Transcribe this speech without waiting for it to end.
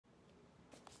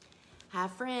Hi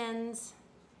friends,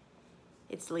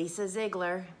 it's Lisa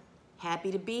Ziegler. Happy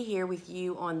to be here with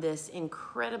you on this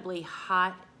incredibly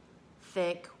hot,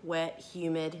 thick, wet,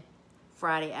 humid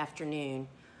Friday afternoon.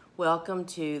 Welcome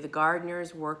to the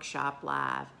Gardener's Workshop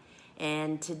Live.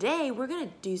 And today we're going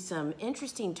to do some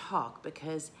interesting talk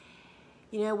because,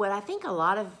 you know what, I think a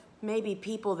lot of maybe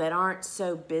people that aren't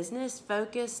so business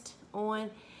focused on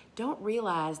don't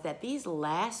realize that these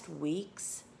last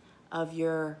weeks of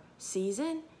your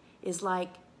season is like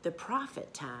the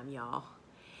profit time, y'all.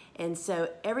 And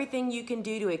so everything you can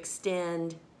do to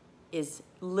extend is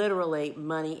literally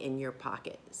money in your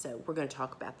pocket. So we're going to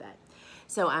talk about that.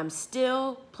 So I'm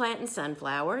still planting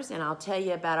sunflowers, and I'll tell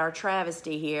you about our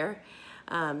travesty here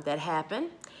that happened.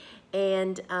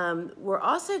 And we're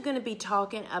also going to be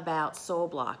talking about soil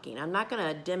blocking. I'm not going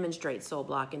to demonstrate soil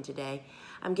blocking today.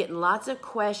 I'm getting lots of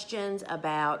questions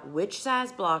about which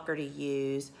size blocker to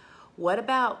use. What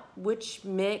about which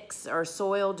mix or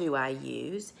soil do I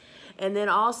use? And then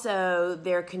also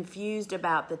they're confused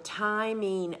about the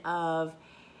timing of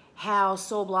how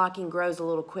soil blocking grows a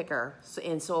little quicker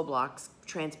in soil blocks,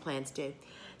 transplants do.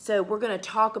 So we're going to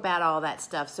talk about all that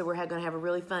stuff. So we're going to have a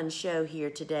really fun show here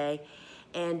today.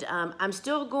 And I'm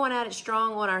still going at it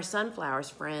strong on our sunflowers,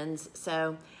 friends.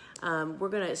 So we're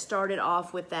going to start it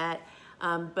off with that.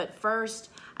 But first,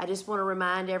 I just want to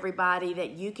remind everybody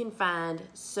that you can find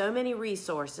so many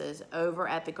resources over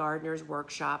at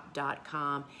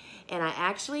thegardenersworkshop.com. And I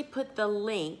actually put the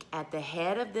link at the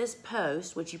head of this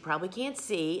post, which you probably can't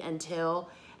see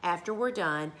until after we're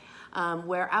done,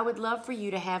 where I would love for you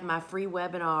to have my free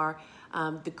webinar,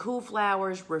 the Cool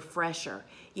Flowers Refresher.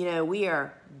 You know, we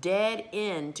are dead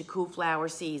into cool flower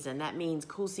season. That means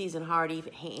cool season hardy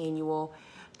annual,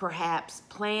 perhaps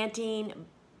planting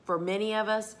for many of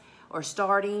us, or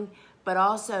starting, but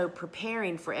also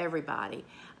preparing for everybody.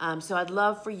 So I'd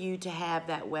love for you to have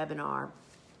that webinar.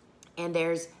 And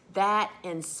there's that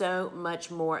and so much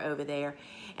more over there.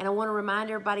 And I want to remind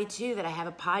everybody too that I have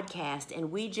a podcast,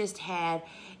 and we just had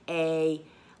a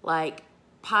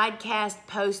podcast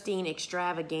posting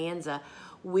extravaganza.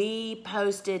 We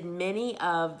posted many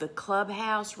of the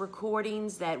Clubhouse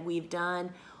recordings that we've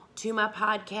done to my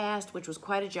podcast, which was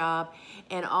quite a job.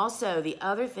 And also the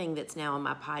other thing that's now on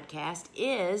my podcast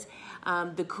is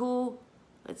the Cool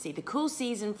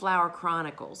Season Flower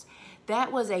Chronicles.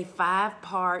 That was a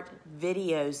 5-part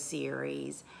video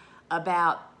series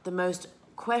about the most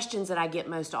questions that I get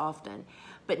most often.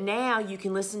 But now you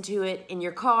can listen to it in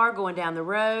your car, going down the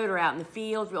road, or out in the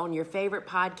field on your favorite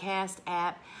podcast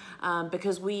app,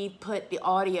 because we put the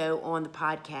audio on the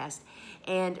podcast.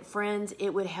 And friends,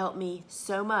 it would help me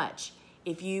so much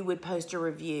if you would post a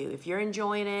review. If you're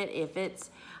enjoying it, if it's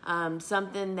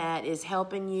something that is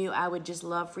helping you, I would just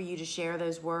love for you to share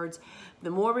those words.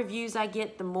 The more reviews I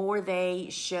get, the more they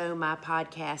show my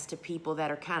podcast to people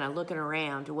that are kind of looking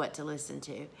around to what to listen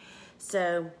to.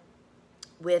 So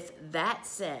with that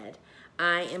said,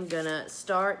 I am going to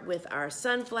start with our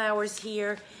sunflowers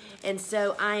here. And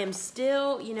so I am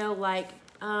still,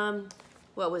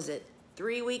 what was it?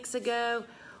 3 weeks ago,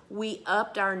 we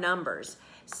upped our numbers.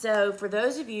 So for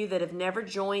those of you that have never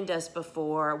joined us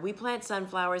before, we plant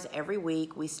sunflowers every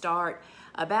week. We start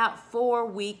about 4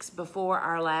 weeks before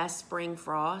our last spring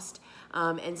frost,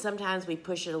 and sometimes we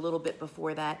push it a little bit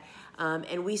before that.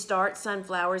 And we start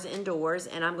sunflowers indoors,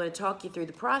 and I'm going to talk you through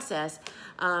the process.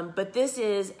 But this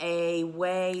is a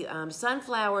way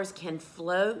sunflowers can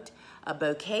float a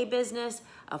bouquet business,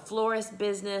 a florist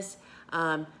business,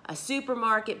 a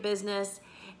supermarket business,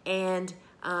 and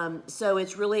so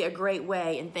it's really a great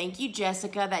way. And thank you,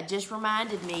 Jessica, that just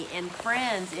reminded me. And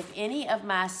friends, if any of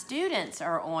my students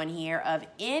are on here of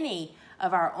any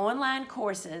of our online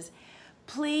courses,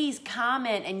 please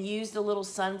comment and use the little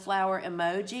sunflower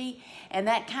emoji, and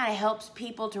that kind of helps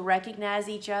people to recognize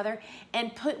each other.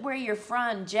 And put where you're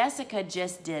from. Jessica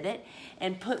just did it,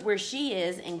 and put where she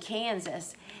is in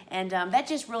Kansas. And that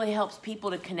just really helps people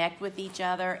to connect with each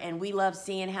other, and we love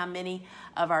seeing how many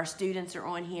of our students are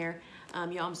on here.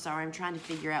 Y'all, I'm sorry, I'm trying to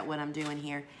figure out what I'm doing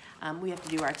here. We have to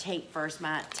do our tape first.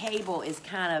 My table is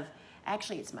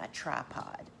actually it's my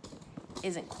tripod.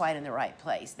 Isn't quite in the right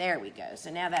place. There we go. So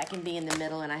now that can be in the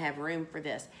middle, and I have room for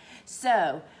this.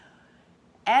 So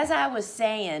as I was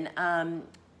saying,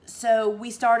 so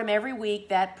we start them every week.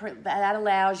 That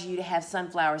allows you to have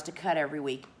sunflowers to cut every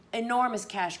week. Enormous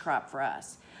cash crop for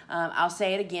us. I'll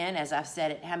say it again, as I've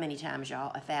said it how many times,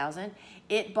 y'all? 1,000.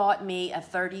 It bought me a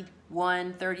 $31,000,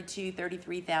 $32,000,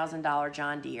 $33,000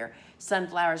 John Deere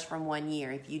sunflowers from 1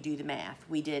 year, if you do the math.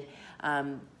 We did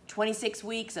 26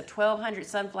 weeks of 1,200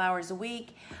 sunflowers a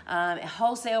week.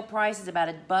 Wholesale price is about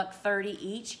 $1.30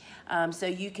 each, so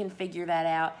you can figure that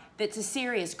out. That's a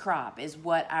serious crop is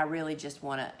what I really just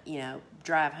want to,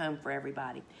 drive home for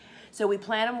everybody. So we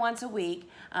plant them once a week.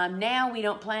 Now we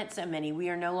don't plant so many. We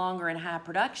are no longer in high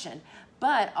production.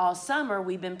 But all summer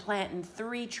we've been planting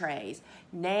 3 trays.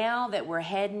 Now that we're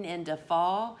heading into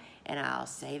fall, and I'll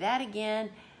say that again,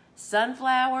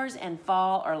 sunflowers and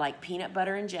fall are like peanut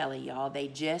butter and jelly, y'all. They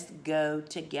just go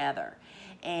together.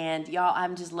 And y'all,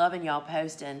 I'm just loving y'all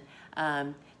posting.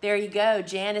 There you go,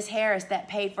 Janice Harris, that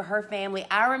paid for her family.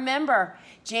 I remember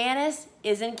Janice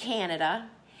is in Canada,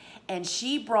 and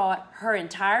she brought her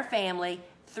entire family,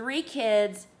 3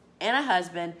 kids and a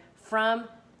husband, from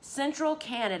central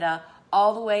Canada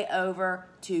all the way over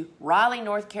to Raleigh,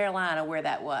 North Carolina, where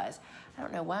that was. I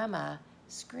don't know why my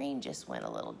screen just went a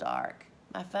little dark.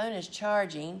 My phone is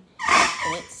charging,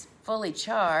 and it's fully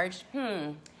charged.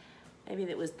 Maybe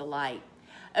that was the light.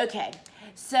 Okay,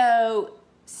 so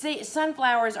see,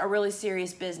 sunflowers are really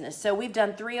serious business. So we've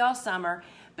done 3 all summer,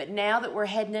 but now that we're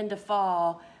heading into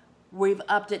fall, we've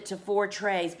upped it to 4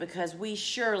 trays because we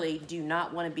surely do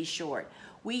not want to be short.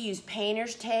 We use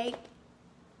painter's tape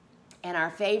and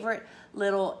our favorite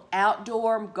little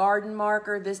outdoor garden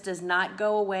marker. This does not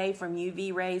go away from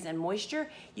UV rays and moisture.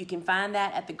 You can find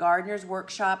that at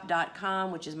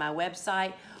thegardenersworkshop.com, which is my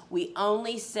website. We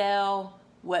only sell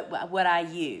what I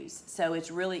use, so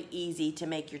it's really easy to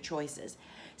make your choices.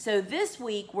 So this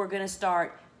week we're going to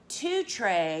start 2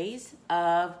 trays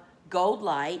of Gold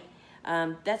Light.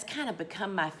 That's kind of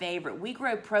become my favorite. We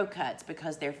grow Pro Cuts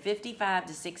because they're 55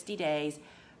 to 60 days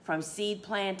from seed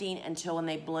planting until when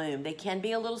they bloom. They can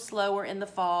be a little slower in the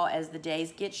fall as the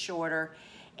days get shorter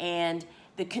and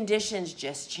the conditions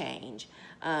just change.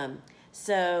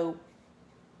 So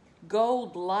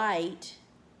Gold Light,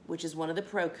 which is one of the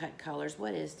Pro Cut colors.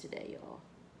 What is today, y'all?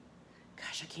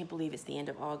 Gosh, I can't believe it's the end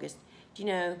of August. Do you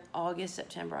know, August,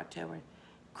 September, October?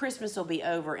 Christmas will be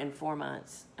over in 4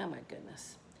 months. Oh my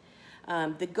goodness.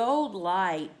 The Gold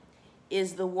Light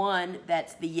is the one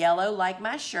that's the yellow like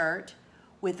my shirt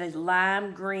with a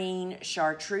lime green,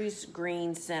 chartreuse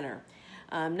green center.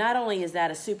 Not only is that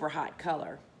a super hot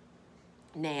color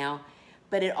now,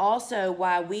 but it also,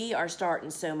 why we are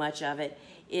starting so much of it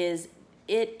is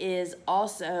it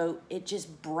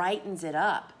just brightens it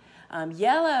up.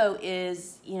 Yellow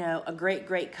is, a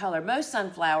great color. Most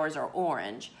sunflowers are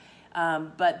orange,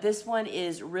 but this one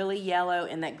is really yellow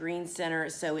in that green center,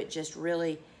 so it just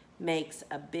really makes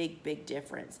a big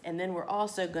difference. And then we're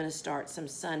also going to start some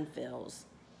Sunfills.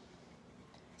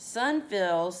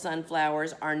 Sunfill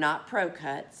sunflowers are not Pro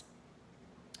Cuts,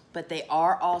 but they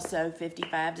are also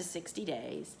 55 to 60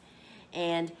 days.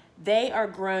 And they are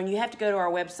grown, you have to go to our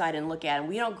website and look at them.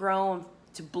 We don't grow them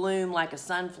to bloom like a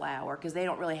sunflower because they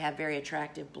don't really have very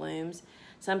attractive blooms.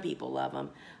 Some people love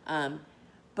them.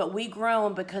 But we grow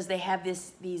them because they have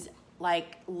these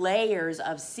like layers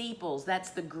of sepals.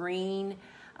 That's the green,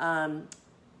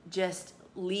 just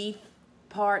leaf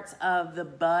parts of the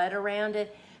bud around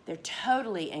it. They're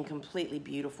totally and completely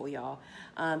beautiful, y'all.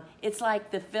 It's like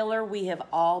the filler we have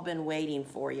all been waiting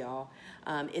for, y'all.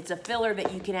 It's a filler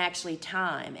that you can actually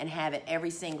time and have it every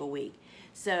single week.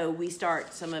 So we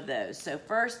start some of those. So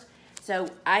first,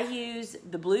 I use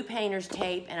the blue painter's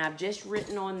tape, and I've just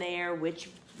written on there which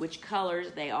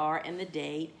colors they are and the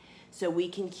date, so we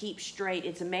can keep straight.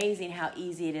 It's amazing how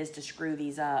easy it is to screw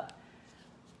these up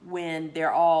when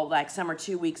they're all, like, some are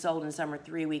 2 weeks old and some are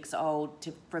 3 weeks old,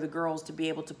 for the girls to be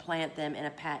able to plant them in a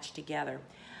patch together.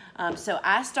 So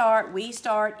we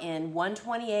start in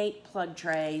 128 plug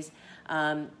trays.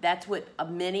 That's what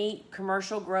many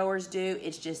commercial growers do.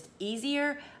 It's just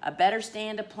easier, a better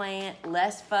stand to plant,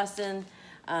 less fussing.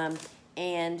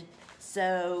 And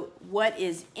so what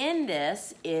is in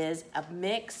this is a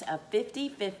mix of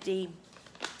 50-50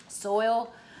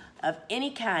 soil of any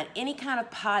kind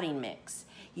of potting mix.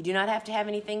 You do not have to have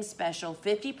anything special.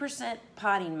 50%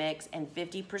 potting mix and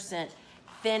 50%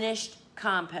 finished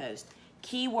compost.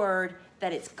 Key word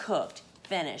that it's cooked,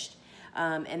 finished.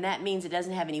 And that means it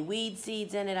doesn't have any weed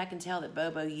seeds in it. I can tell that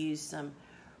Bobo used some,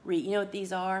 you know what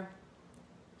these are?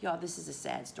 Y'all, this is a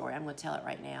sad story. I'm going to tell it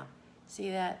right now.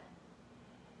 See that?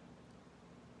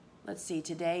 Let's see,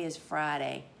 today is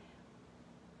Friday.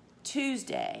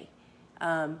 Tuesday,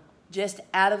 just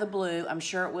out of the blue, I'm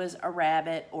sure it was a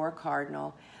rabbit or a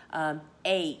cardinal,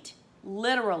 ate,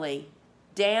 literally,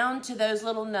 down to those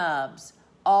little nubs,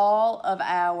 all of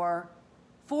our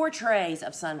 4 trays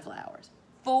of sunflowers.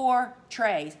 4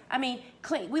 trays. I mean,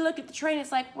 we look at the tray and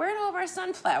it's like, where did all of our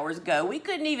sunflowers go? We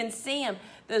couldn't even see them,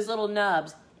 those little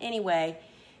nubs. Anyway,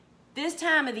 this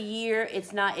time of the year,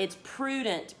 it's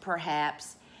prudent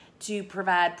perhaps to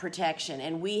provide protection.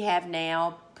 And we have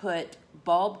now put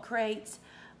bulb crates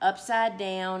upside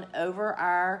down over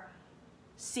our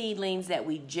seedlings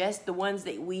the ones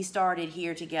that we started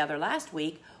here together last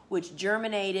week, which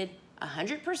germinated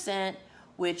 100%,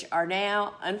 which are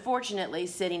now unfortunately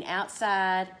sitting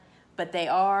outside, but they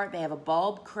have a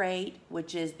bulb crate,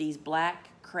 which is these black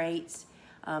crates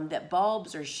that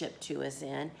bulbs are shipped to us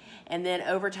in. And then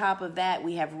over top of that,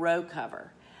 we have row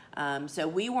cover. So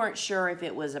we weren't sure if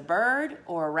it was a bird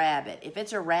or a rabbit. If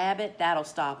it's a rabbit, that'll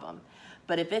stop them.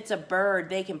 But if it's a bird,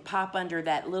 they can pop under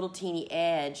that little teeny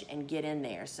edge and get in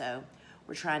there. So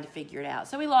we're trying to figure it out.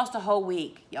 So we lost a whole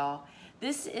week, y'all.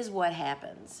 This is what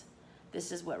happens.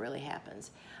 This is what really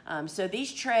happens. So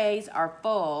these trays are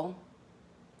full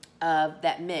of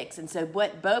that mix. And so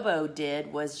what Bobo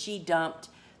did was she dumped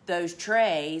those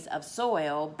trays of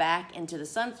soil back into the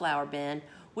sunflower bin,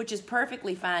 which is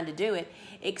perfectly fine to do it,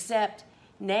 except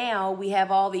now we have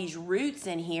all these roots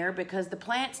in here because the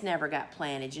plants never got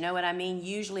planted. You know what I mean?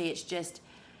 Usually it's just,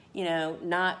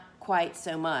 not quite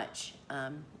so much.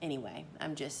 Anyway,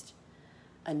 I'm just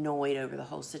annoyed over the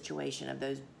whole situation of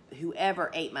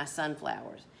whoever ate my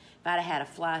sunflowers. If I'd have had a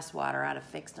fly swatter, I'd have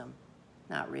fixed them.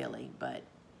 Not really, but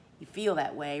you feel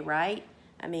that way, right?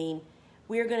 I mean,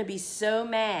 we're going to be so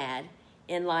mad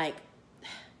in like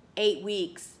 8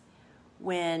 weeks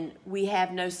when we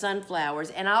have no sunflowers,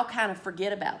 and I'll kind of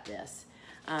forget about this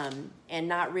and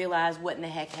not realize what in the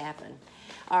heck happened.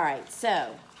 All right,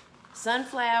 so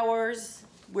sunflowers,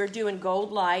 we're doing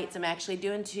gold lights. I'm actually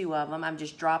doing 2 of them. I'm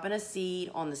just dropping a seed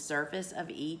on the surface of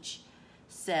each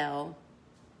cell,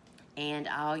 and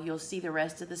you'll see the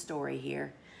rest of the story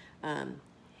here.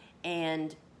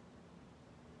 And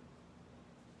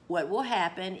what will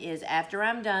happen is after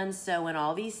I'm done sowing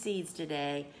all these seeds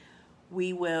today,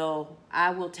 I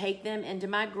will take them into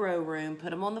my grow room, put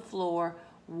them on the floor,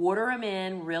 water them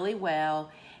in really well,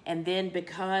 and then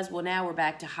now we're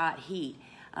back to hot heat.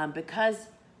 Because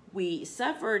we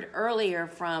suffered earlier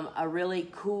from a really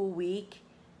cool week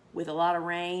with a lot of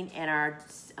rain, and our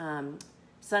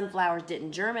sunflowers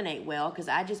didn't germinate well because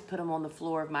I just put them on the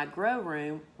floor of my grow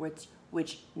room,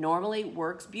 which normally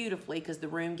works beautifully because the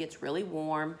room gets really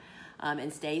warm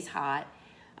and stays hot.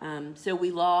 So we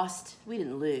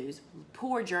didn't lose,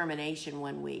 poor germination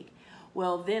 1 week.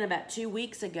 Well, then about 2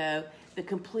 weeks ago, the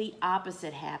complete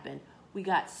opposite happened. We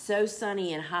got so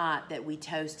sunny and hot that we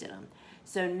toasted them.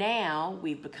 So now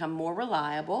we've become more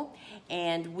reliable,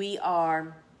 and we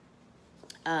are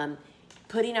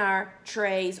putting our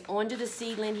trays onto the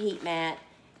seedling heat mat,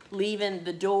 leaving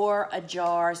the door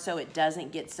ajar so it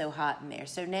doesn't get so hot in there.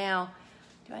 So now,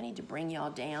 do I need to bring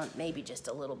y'all down? Maybe just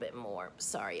a little bit more.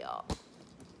 Sorry, y'all.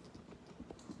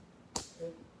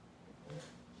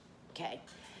 Okay,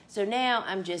 so now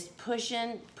I'm just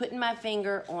putting my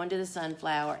finger onto the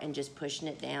sunflower and just pushing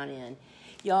it down in.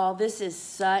 Y'all, this is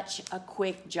such a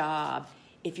quick job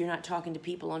if you're not talking to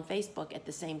people on Facebook at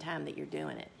the same time that you're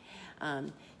doing it.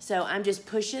 So I'm just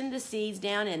pushing the seeds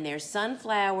down in there.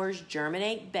 Sunflowers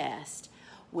germinate best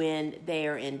when they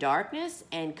are in darkness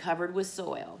and covered with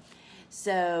soil.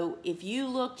 So if you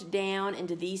looked down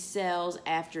into these cells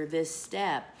after this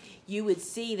step, you would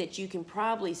see that you can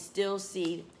probably still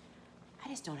see. I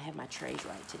just don't have my trays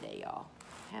right today, y'all.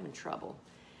 I'm having trouble.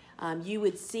 You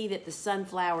would see that the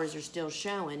sunflowers are still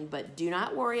showing, but do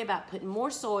not worry about putting more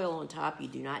soil on top. You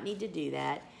do not need to do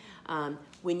that.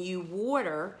 When you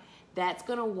water, that's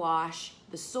going to wash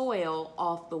the soil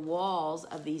off the walls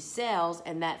of these cells,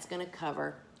 and that's going to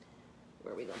cover,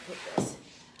 where are we going to put this?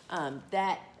 I'm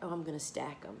going to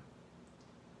stack them.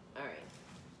 All right.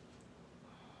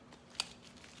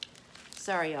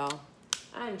 Sorry, y'all.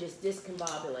 I'm just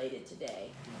discombobulated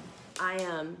today.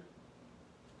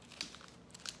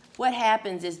 What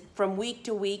happens is from week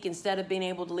to week, instead of being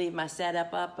able to leave my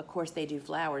setup up, of course they do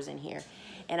flowers in here,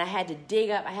 and I had to dig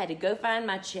up, I had to go find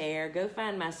my chair, go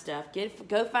find my stuff,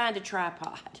 go find a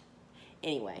tripod.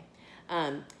 Anyway,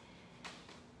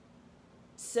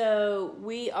 so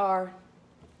we are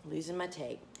losing my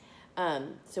tape.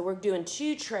 So we're doing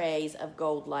 2 trays of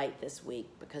gold light this week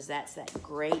because that's that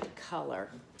great color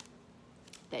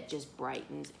that just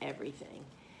brightens everything.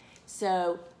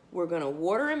 So we're going to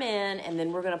water them in, and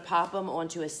then we're going to pop them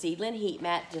onto a seedling heat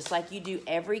mat, just like you do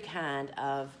every kind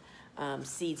of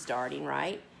seed starting,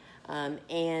 right?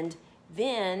 And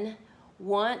then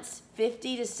once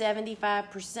 50 to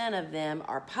 75% of them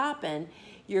are popping,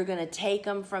 you're going to take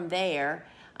them from there.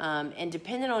 And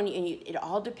depending on it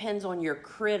all depends on your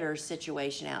critter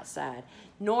situation outside.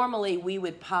 Normally, we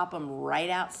would pop them right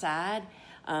outside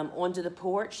onto the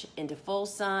porch into full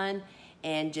sun,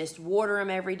 and just water them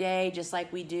every day, just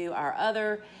like we do our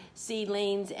other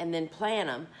seedlings, and then plant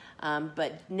them.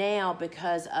 But now,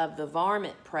 because of the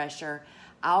varmint pressure,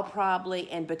 I'll probably,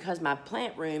 and because my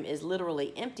plant room is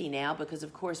literally empty now, because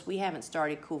of course we haven't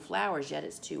started cool flowers yet,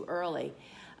 it's too early.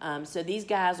 So these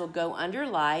guys will go under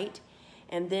light,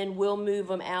 and then we'll move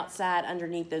them outside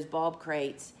underneath those bulb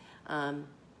crates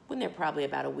when they're probably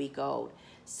about a week old.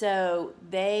 So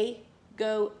they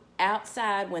go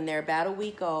outside when they're about a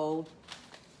week old,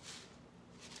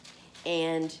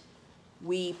 and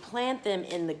we plant them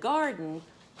in the garden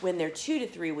when they're 2 to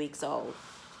 3 weeks old.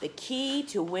 The key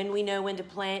to when we know when to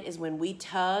plant is when we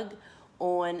tug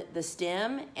on the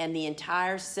stem and the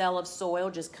entire cell of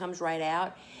soil just comes right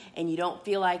out, and you don't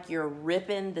feel like you're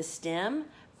ripping the stem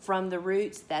from the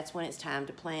roots. That's when it's time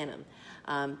to plant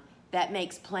them. That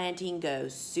makes planting go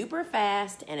super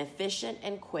fast and efficient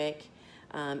and quick,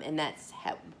 and that's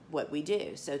what we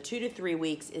do. So 2 to 3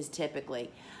 weeks is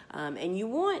typically. And you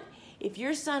want, if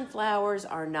your sunflowers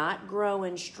are not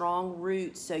growing strong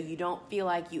roots, so you don't feel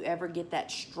like you ever get that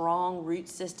strong root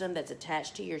system that's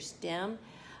attached to your stem,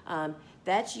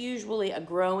 that's usually a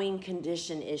growing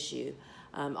condition issue.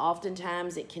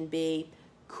 Oftentimes it can be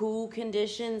cool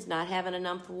conditions, not having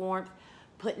enough warmth.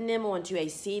 Putting them onto a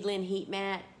seedling heat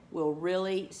mat will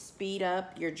really speed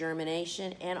up your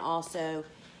germination and also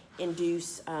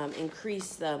increase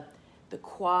the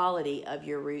quality of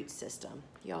your root system.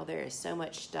 Y'all, there is so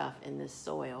much stuff in this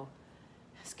soil.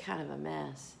 It's kind of a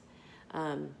mess.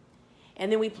 And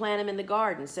then we plant them in the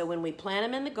garden. So when we plant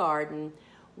them in the garden,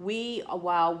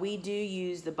 while we do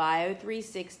use the Bio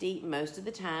 360 most of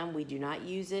the time, we do not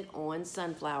use it on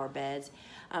sunflower beds.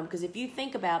 Because if you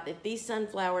think about, if these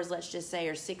sunflowers, let's just say,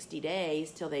 are 60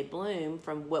 days till they bloom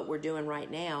from what we're doing right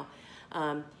now,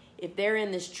 if they're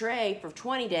in this tray for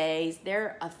 20 days,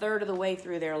 they're a third of the way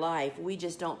through their life. We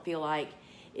just don't feel like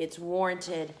it's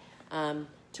warranted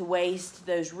to waste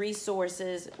those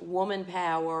resources, woman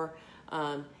power,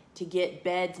 to get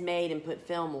beds made and put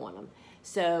film on them.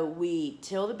 So we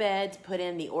till the beds, put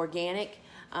in the organic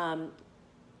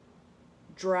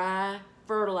dry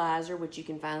fertilizer, which you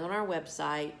can find on our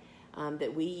website,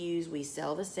 that we use. We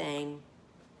sell the same.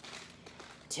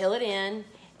 Till it in,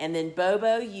 and then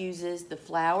Bobo uses the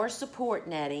flower support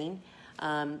netting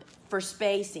for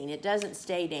spacing. It doesn't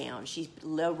stay down. She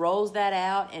rolls that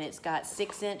out, and it's got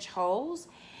 6-inch holes,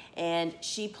 and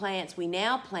we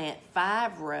now plant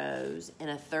 5 rows in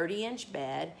a 30-inch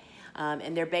bed,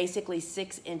 and they're basically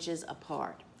 6 inches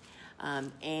apart.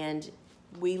 And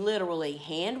we literally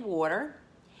hand water,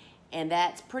 and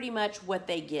that's pretty much what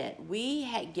they get. We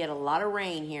get a lot of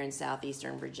rain here in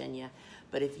southeastern Virginia,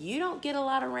 but if you don't get a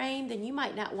lot of rain, then you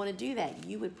might not want to do that.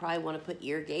 You would probably want to put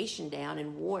irrigation down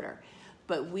and water,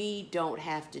 but we don't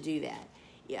have to do that.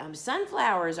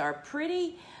 Sunflowers are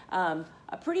pretty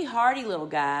hardy little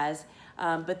guys,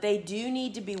 but they do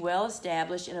need to be well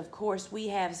established, and of course we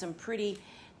have some pretty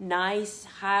nice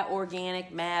high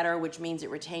organic matter, which means it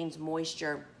retains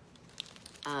moisture.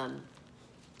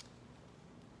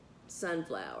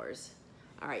 Sunflowers.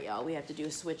 All right, y'all, we have to do a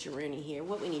switcheroony here.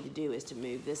 What we need to do is to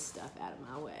move this stuff out of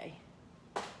my way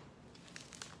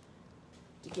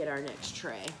to get our next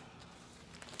tray.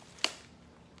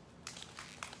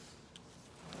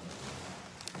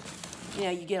 You know,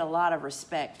 you get a lot of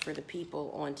respect for the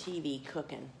people on TV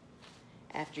cooking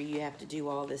after you have to do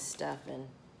all this stuff and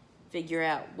figure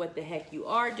out what the heck you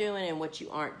are doing and what you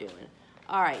aren't doing.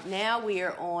 All right, now we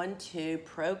are on to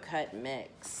Pro-Cut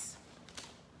Mix.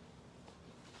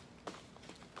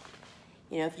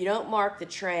 You know, if you don't mark the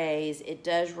trays, it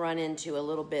does run into a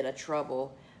little bit of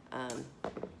trouble.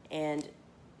 And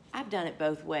I've done it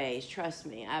both ways, trust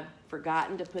me. I've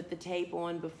forgotten to put the tape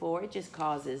on before. It just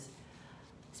causes,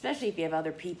 especially if you have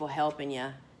other people helping you,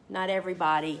 not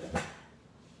everybody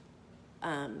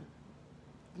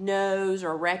knows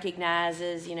or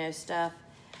recognizes, you know, stuff.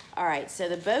 All right, so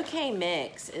the Bouquet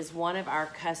Mix is one of our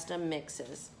custom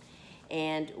mixes.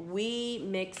 And we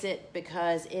mix it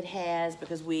because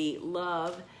we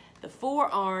love the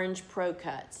 4 orange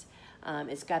Pro-Cuts.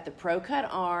 It's got the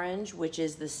Pro-Cut Orange, which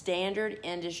is the standard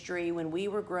industry. When we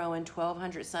were growing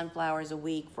 1,200 sunflowers a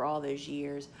week for all those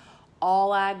years,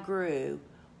 all I grew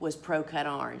was Pro-Cut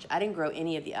Orange. I didn't grow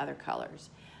any of the other colors.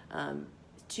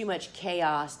 Too much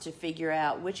chaos to figure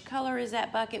out which color is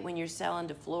that bucket when you're selling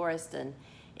to florists, and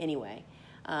anyway.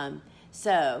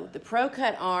 So the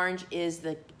Pro-Cut Orange is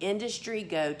the industry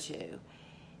go-to.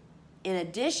 In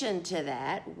addition to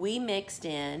that, we mixed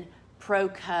in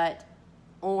Pro-Cut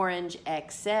Orange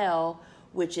XL,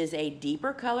 which is a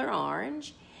deeper color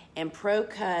orange, and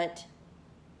Pro-Cut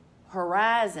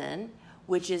Horizon,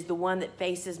 which is the one that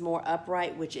faces more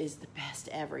upright, which is the best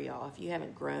ever, y'all. If you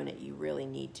haven't grown it, you really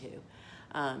need to.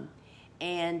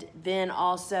 And then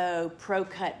also Pro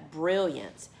Cut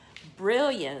Brilliance.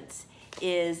 Brilliance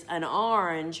is an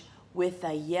orange with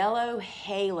a yellow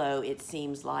halo, it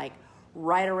seems like,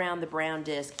 right around the brown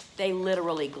disc. They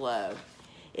literally glow.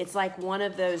 It's like one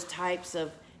of those types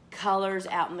of colors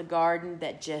out in the garden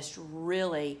that just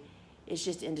really, it's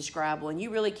just indescribable, and you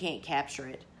really can't capture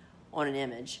it on an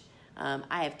image.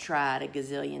 I have tried a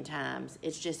gazillion times.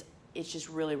 It's just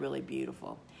really, really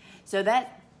beautiful. So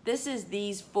this is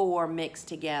these four mixed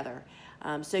together.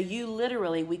 So you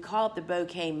literally, we call it the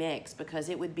bouquet mix because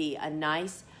it would be a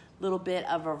nice little bit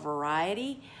of a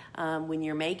variety when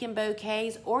you're making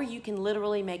bouquets, or you can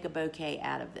literally make a bouquet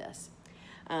out of this.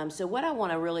 So what I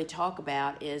want to really talk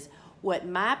about is what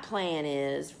my plan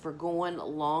is for going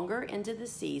longer into the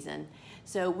season.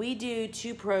 So we do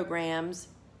 2 programs.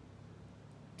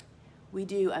 We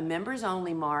do a members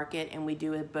only market and we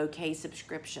do a bouquet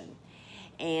subscription.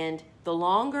 And the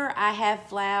longer I have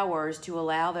flowers to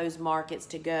allow those markets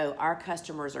to go, our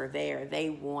customers are there.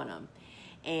 They want them.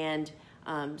 And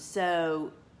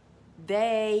so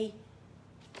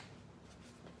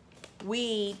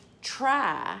we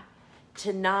try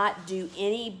to not do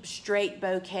any straight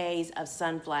bouquets of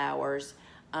sunflowers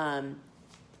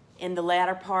in the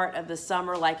latter part of the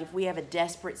summer, like if we have a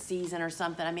desperate season or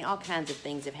something. I mean, all kinds of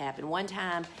things have happened. One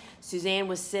time, Suzanne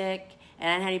was sick, and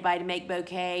I didn't have anybody to make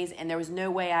bouquets, and there was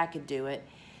no way I could do it.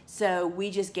 So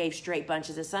we just gave straight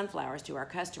bunches of sunflowers to our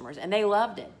customers, and they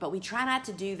loved it. But we try not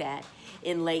to do that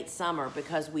in late summer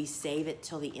because we save it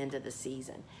till the end of the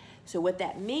season. So what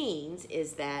that means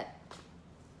is that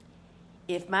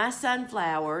if my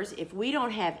sunflowers, if we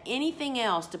don't have anything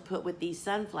else to put with these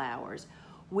sunflowers,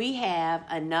 we have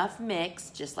enough mix,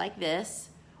 just like this,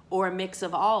 or a mix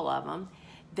of all of them,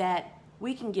 that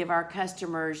we can give our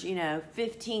customers,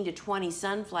 15 to 20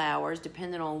 sunflowers,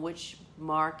 depending on which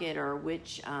market or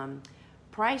which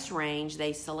price range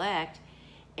they select,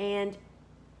 and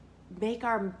make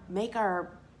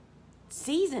our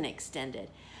season extended.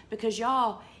 Because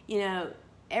y'all,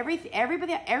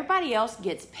 everybody else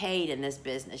gets paid in this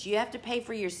business. You have to pay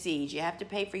for your seeds. You have to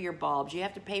pay for your bulbs. You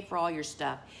have to pay for all your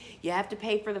stuff. You have to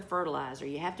pay for the fertilizer.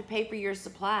 You have to pay for your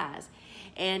supplies.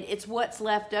 And it's what's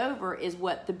left over is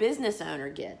what the business owner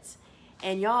gets.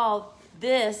 And y'all,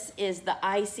 this is the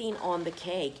icing on the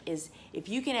cake, is if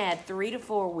you can add 3 to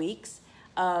 4 weeks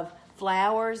of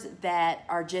flowers that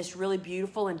are just really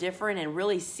beautiful and different and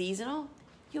really seasonal,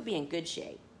 you'll be in good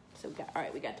shape. So, all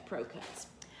right, we got the Pro Cuts.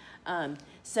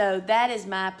 So that is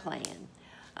my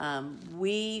plan.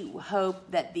 We hope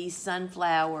that these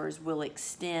sunflowers will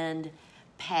extend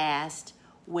past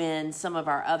when some of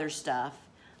our other stuff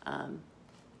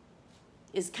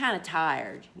is kind of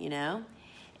tired,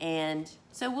 And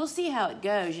so we'll see how it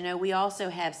goes. We also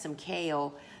have some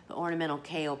kale, the ornamental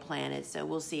kale planted, so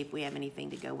we'll see if we have anything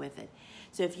to go with it.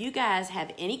 So if you guys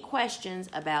have any questions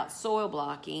about soil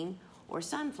blocking or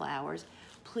sunflowers,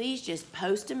 please just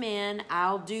post them in.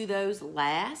 I'll do those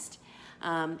last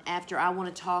after I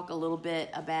want to talk a little bit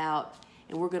about,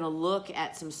 and we're going to look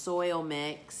at some soil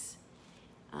mix,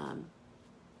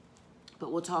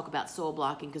 but we'll talk about soil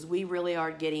blocking because we really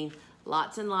are getting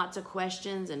lots and lots of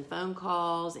questions and phone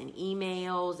calls and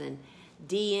emails and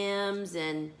DMs,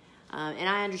 and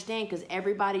I understand because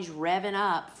everybody's revving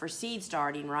up for seed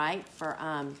starting, right, for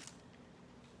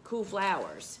cool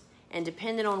flowers. And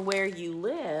depending on where you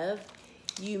live,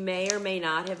 you may or may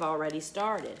not have already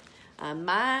started.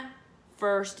 My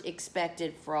first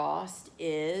expected frost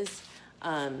is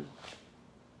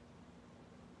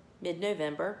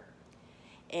mid-November,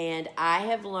 and I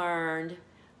have learned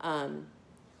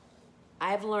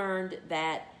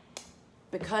that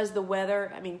because the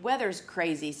weather, weather's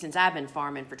crazy since I've been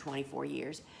farming for 24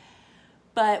 years.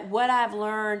 But what I've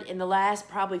learned in the last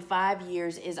probably 5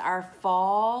 years is our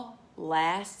fall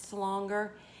lasts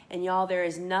longer. And y'all, there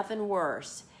is nothing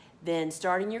worse than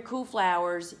starting your cool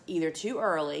flowers either too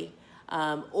early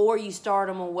or you start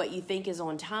them on what you think is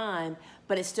on time,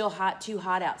 but it's still too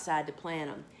hot outside to plant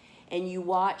them. And you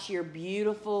watch your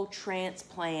beautiful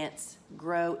transplants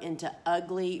grow into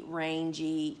ugly,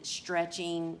 rangy,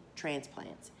 stretching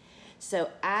transplants. So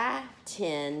I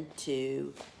tend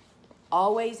to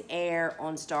always err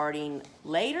on starting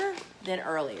later than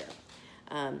earlier.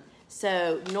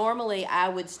 So normally I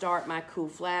would start my cool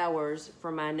flowers for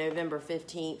my November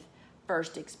 15th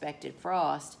first expected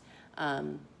frost.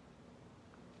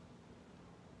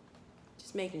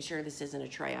 Just making sure this isn't a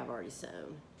tray I've already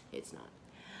sown. It's not.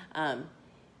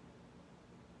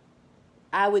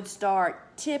 I would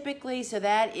start typically, so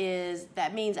that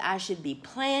means I should be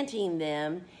planting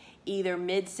them either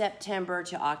mid-September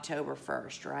to October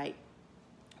 1st, right?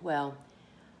 Well,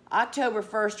 October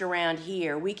 1st around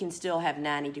here, we can still have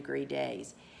 90-degree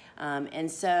days. And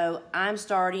so I'm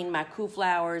starting my cool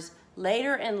flowers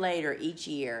later and later each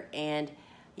year. And,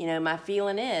 you know, my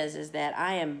feeling is that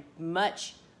I am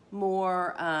much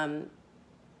more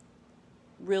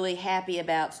really happy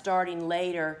about starting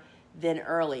later than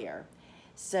earlier.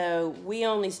 So we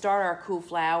only start our cool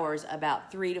flowers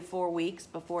about 3 to 4 weeks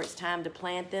before it's time to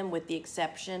plant them, with the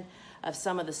exception of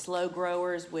some of the slow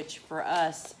growers, which for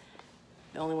us,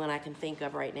 the only one I can think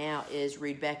of right now is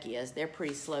Rudbeckias. They're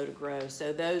pretty slow to grow,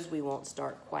 so those we won't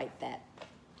start quite that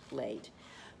late.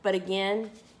 But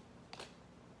again,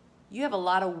 you have a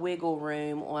lot of wiggle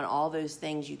room on all those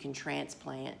things you can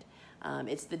transplant.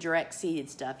 It's the direct seeded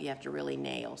stuff you have to really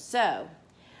nail. So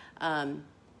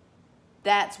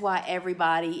that's why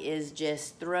everybody is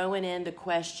just throwing in the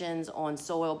questions on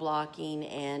soil blocking,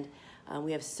 and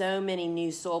we have so many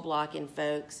new soil blocking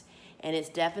folks, and it's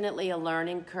definitely a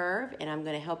learning curve, and I'm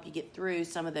going to help you get through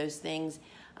some of those things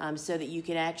so that you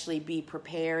can actually be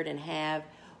prepared and have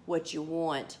what you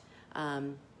want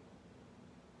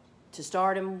to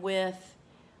start them with,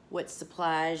 what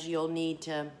supplies you'll need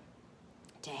to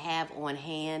have on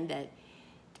hand, that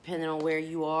depending on where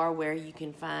you are, where you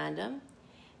can find them.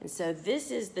 And so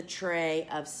this is the tray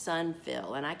of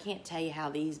Sunfill, and I can't tell you how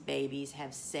these babies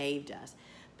have saved us,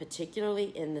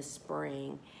 particularly in the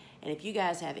spring. And if you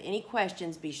guys have any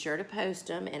questions, be sure to post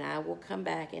them, and I will come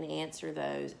back and answer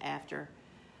those after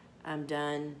I'm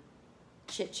done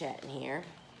chit-chatting here.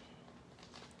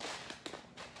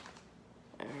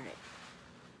 All right.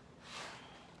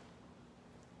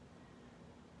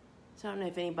 So I don't know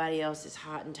if anybody else is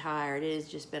hot and tired. It has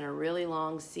just been a really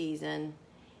long season,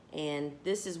 and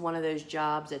this is one of those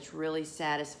jobs that's really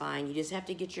satisfying. You just have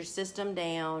to get your system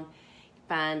down,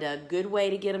 find a good way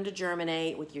to get them to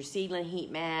germinate with your seedling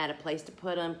heat mat, a place to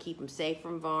put them, keep them safe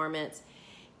from varmints,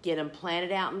 get them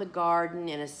planted out in the garden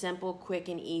in a simple, quick,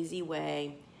 and easy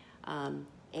way,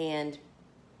 and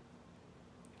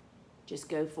just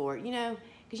go for it. You know,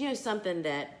 because you know something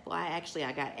that, well,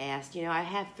 I got asked, you know, I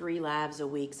have 3 lives a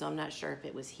week, so I'm not sure if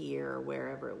it was here or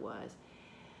wherever it was.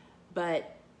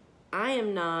 But I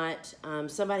am not,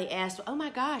 somebody asked, oh my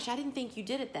gosh, I didn't think you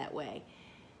did it that way.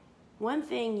 One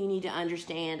thing you need to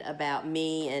understand about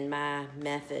me and my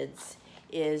methods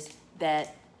is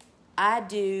that I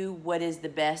do what is the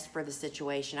best for the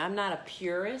situation. I'm not a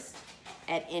purist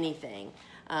at anything.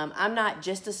 I'm not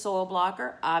just a soil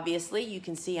blocker. Obviously, you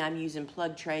can see I'm using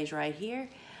plug trays right here.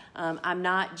 I'm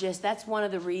not just, that's one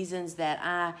of the reasons that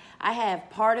I have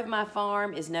part of my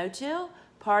farm is no-till,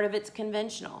 part of it's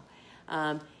conventional.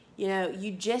 You know,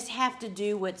 you just have to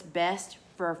do what's best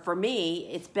for me,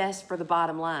 it's best for the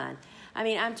bottom line. I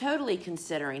mean, I'm totally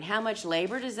considering how much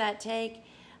labor does that take?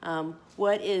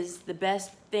 What is the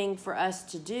best thing for us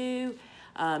to do?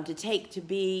 To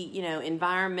be, you know,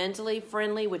 environmentally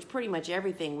friendly, which pretty much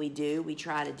everything we do, we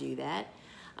try to do that.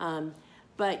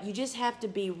 But you just have to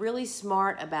be really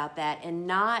smart about that and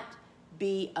not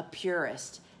be a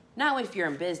purist. Not if you're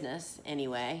in business,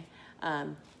 anyway.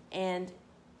 And,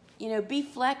 you know, be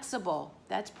flexible.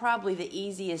 That's probably the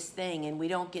easiest thing, and we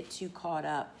don't get too caught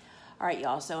up. All right,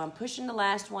 y'all, so I'm pushing the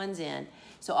last ones in.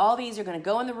 So all these are going to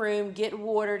go in the room, get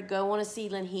watered, go on a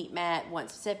seedling heat mat.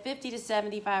 Once 50 to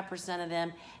 75% of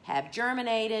them have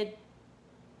germinated.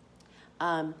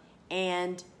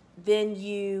 And then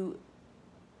you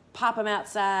pop them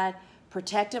outside,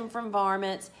 protect them from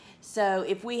varmints. So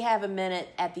if we have a minute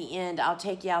at the end, I'll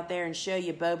take you out there and show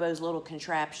you Bobo's little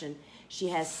contraption she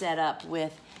has set up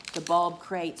with the bulb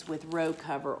crates with row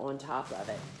cover on top of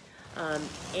it.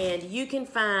 And you can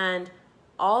find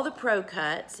all the Pro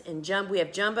Cuts, and we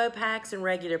have jumbo packs and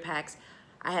regular packs.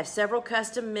 I have several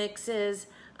custom mixes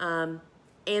and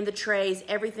the trays,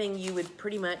 everything you would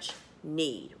pretty much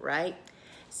need, right?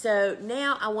 So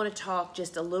now I want to talk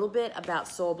just a little bit about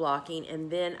soil blocking, and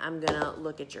then I'm going to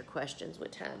look at your questions.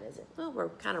 What time is it? Well, we're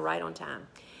kind of right on time.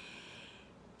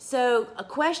 So a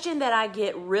question that I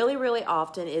get really, really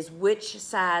often is which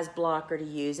size blocker to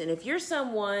use. And if you're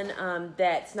someone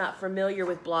that's not familiar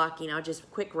with blocking, I'll just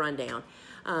quick rundown.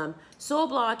 Soil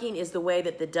blocking is the way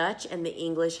that the Dutch and the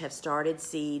English have started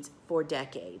seeds for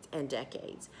decades and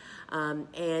decades.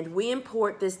 And we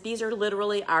import this. These are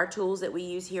literally our tools that we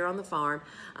use here on the farm.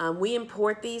 We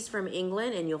import these from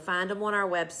England, and you'll find them on our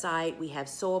website. We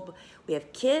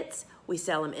have kits. We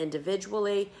sell them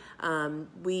individually.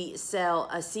 We sell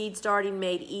a Seed Starting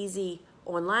Made Easy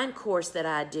online course that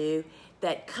I do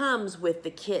that comes with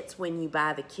the kits when you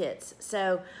buy the kits.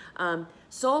 So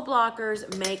soil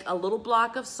blockers make a little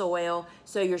block of soil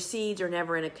so your seeds are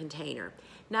never in a container.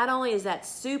 not only is that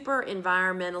super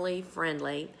environmentally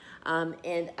friendly,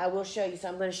 and I will show you, so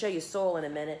I'm going to show you soil in a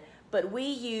minute, but we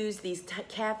use these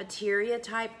cafeteria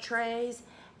type trays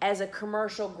as a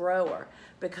commercial grower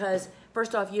because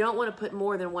first off, you don't want to put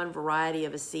more than one variety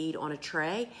of a seed on a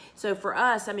tray. So for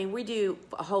us, I mean, we do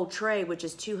a whole tray, which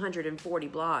is 240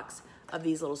 blocks of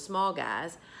these little small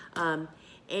guys.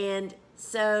 And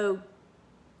so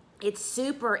it's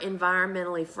super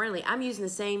environmentally friendly. I'm using the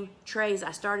same trays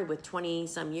I started with 20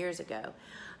 some years ago.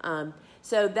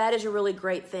 So that is a really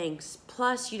great thing.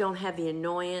 Plus, you don't have the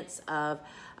annoyance of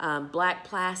black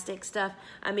plastic stuff.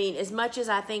 I mean, as much as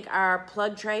I think our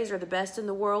plug trays are the best in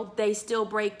the world, they still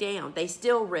break down. They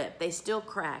still rip. They still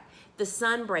crack. The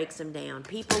sun breaks them down.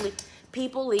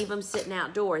 People leave them sitting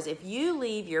outdoors. If you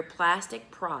leave your plastic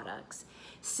products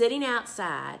sitting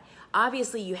outside,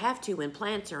 obviously you have to when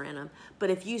plants are in them,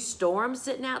 but if you store them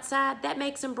sitting outside, that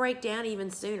makes them break down even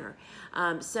sooner.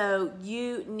 So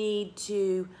you need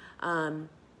to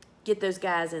get those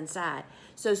guys inside.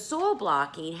 So soil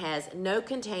blocking has no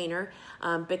container.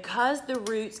 Because the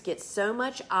roots get so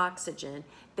much oxygen,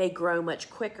 they grow much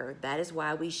quicker. That is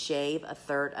why we shave a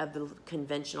third of the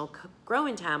conventional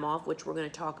growing time off, which we're going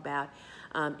to talk about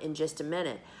in just a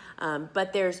minute.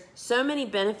 But there's so many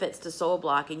benefits to soil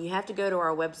blocking. You have to go to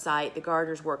our website,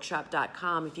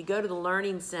 thegardenersworkshop.com. If you go to the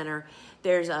Learning Center,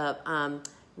 there's a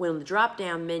when the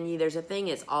drop-down menu, there's a thing,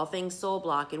 it's all things soil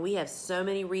block, and we have so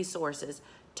many resources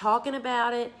talking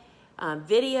about it,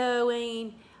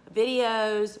 videos,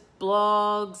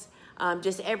 blogs,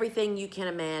 just everything you can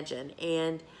imagine.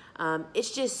 And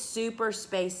it's just super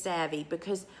space savvy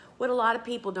because what a lot of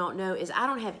people don't know is I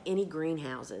don't have any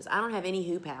greenhouses. I don't have any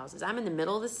hoop houses. I'm in the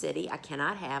middle of the city. I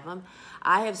cannot have them.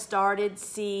 I have started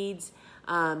seeds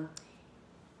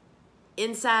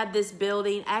inside this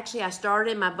building. Actually, I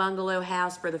started my bungalow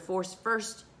house for the first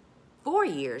 4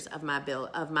 years of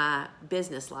my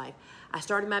business life. I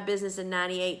started my business in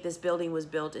 '98. This building was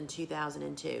built in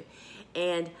 2002.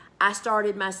 And I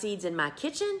started my seeds in my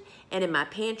kitchen and in my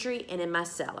pantry and in my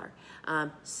cellar.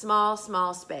 Small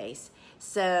space.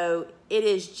 So it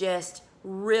is just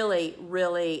really,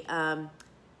 really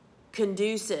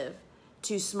conducive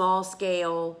to small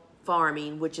scale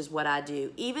farming, which is what I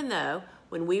do. Even though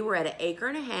when we were at 1.5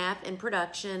 acres in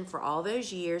production for all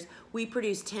those years, we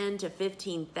produced 10 to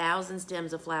 15,000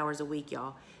 stems of flowers a week,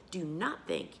 y'all. Do not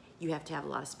think you have to have a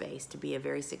lot of space to be a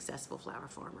very successful flower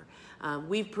farmer.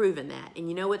 We've proven that. And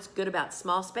you know what's good about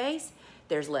small space?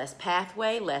 There's less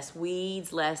pathway, less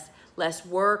weeds, less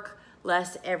work,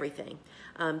 less everything.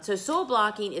 So soil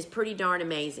blocking is pretty darn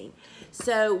amazing.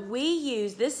 So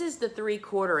this is the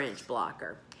 3/4 inch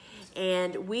blocker.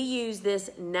 And we use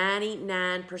this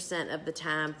 99% of the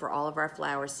time for all of our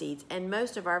flower seeds and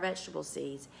most of our vegetable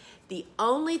seeds. The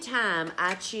only time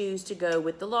I choose to go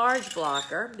with the large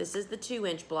blocker, this is the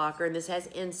 2-inch blocker, and this has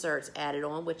inserts added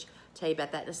on, which I'll tell you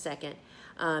about that in a second.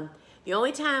 The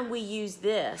only time we use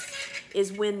this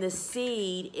is when the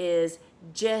seed is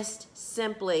just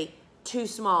simply too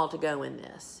small to go in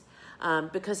this.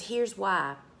 Because here's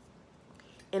why.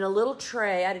 In a little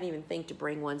tray, I didn't even think to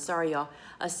bring one, sorry y'all,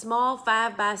 a small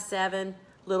 5x7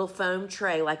 little foam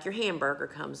tray like your hamburger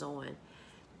comes on.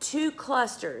 2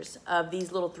 clusters of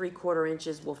these little 3/4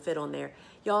 inches will fit on there.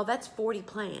 Y'all, that's 40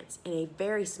 plants in a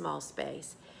very small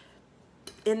space.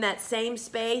 In that same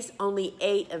space, only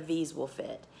 8 of these will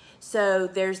fit. So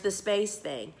there's the space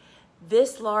thing.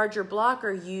 This larger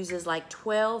blocker uses like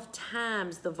 12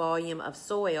 times the volume of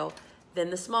soil than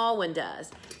the small one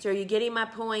does. So are you getting my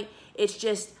point? It's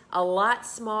just a lot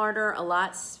smarter, a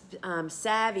lot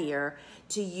savvier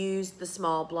to use the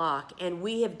small block. And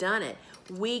we have done it.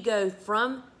 We go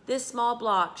from this small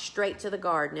block straight to the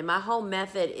garden. And my whole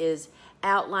method is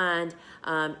outlined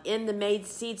in the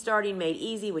Seed Starting Made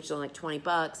Easy, which is only like 20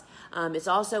 bucks. It's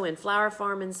also in Flower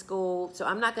Farming School. So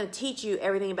I'm not going to teach you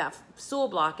everything about soil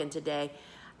blocking today.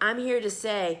 I'm here to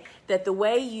say that the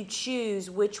way you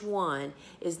choose which one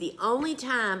is the only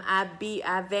time I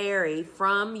vary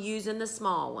from using the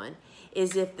small one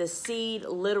is if the seed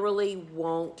literally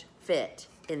won't fit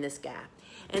in this guy.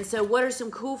 And so what are some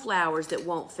cool flowers that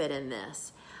won't fit in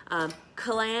this?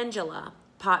 Calendula,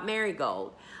 pot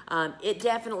marigold. It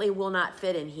definitely will not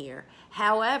fit in here.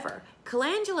 However,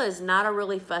 calendula is not a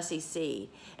really fussy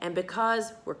seed. And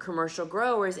because we're commercial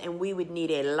growers and we would need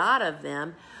a lot of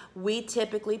them, we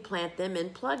typically plant them in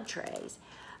plug trays.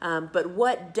 But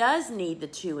what does need the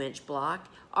 2-inch block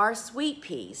are sweet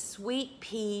peas. Sweet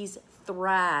peas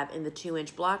thrive in the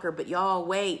 2-inch blocker, but y'all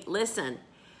wait, listen.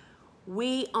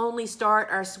 we only start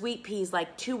our sweet peas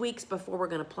like 2 weeks before we're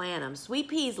going to plant them. Sweet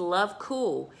peas love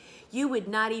cool. You would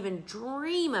not even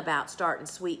dream about starting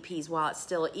sweet peas while it's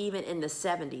still even in the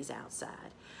 70s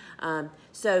outside.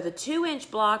 So the 2-inch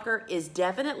blocker is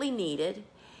definitely needed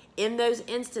in those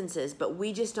instances, but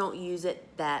we just don't use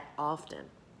it that often.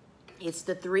 It's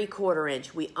the 3/4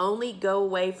 inch. We only go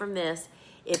away from this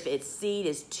if its seed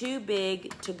is too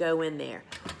big to go in there.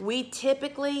 We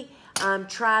typically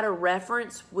try to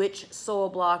reference which soil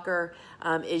blocker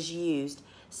is used.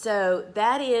 So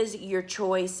that is your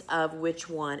choice of which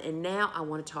one. And now I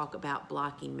want to talk about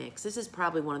blocking mix. This is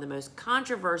probably one of the most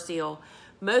controversial,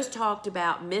 most talked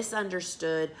about,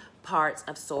 misunderstood parts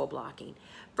of soil blocking.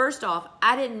 First off,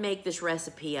 I didn't make this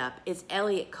recipe up. It's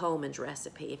Eliot Coleman's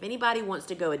recipe. If anybody wants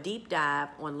to go a deep dive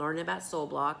on learning about soil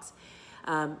blocks,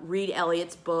 read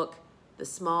Eliot's book,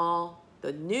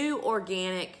 The New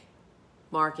Organic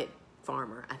Market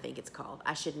Farmer, I think it's called.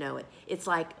 I should know it. It's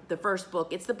like the first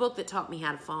book. It's the book that taught me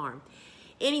how to farm.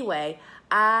 Anyway,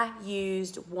 I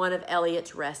used one of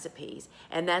Eliot's recipes,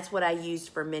 and that's what I used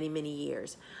for many, many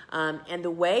years. And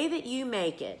the way that you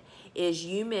make it is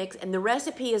you mix, and the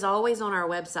recipe is always on our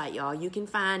website, y'all. You can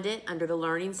find it under the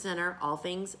Learning Center, All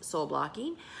Things Soil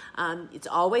Blocking. It's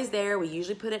always there. We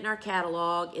usually put it in our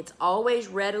catalog. It's always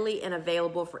readily and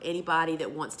available for anybody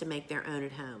that wants to make their own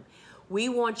at home. We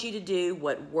want you to do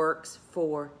what works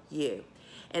for you.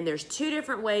 And there's 2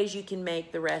 different ways you can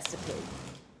make the recipe.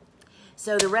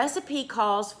 So the recipe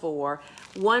calls for,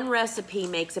 one recipe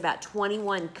makes about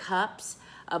 21 cups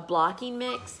of blocking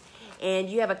mix, and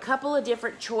you have a couple of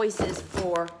different choices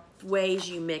for ways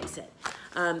you mix it.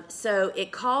 So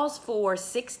it calls for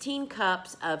 16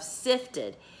 cups of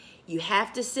sifted. You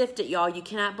have to sift it, y'all. You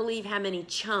cannot believe how many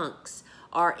chunks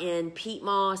are in peat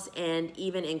moss and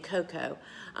even in cocoa,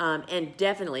 and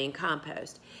definitely in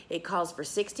compost. It calls for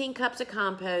 16 cups of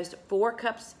compost,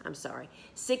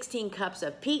 16 cups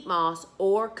of peat moss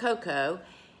or cocoa,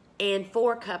 and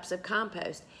 4 cups of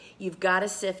compost. You've got to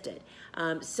sift it.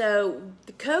 So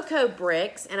the cocoa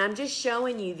bricks, and I'm just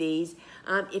showing you these.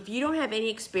 If you don't have any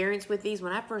experience with these,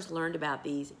 when I first learned about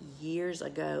these years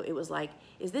ago, it was like,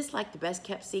 is this like the best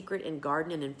kept secret in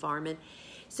gardening and farming?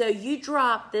 So you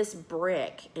drop this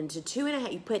brick into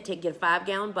 2.5, get a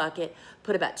 5-gallon bucket,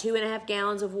 put about 2.5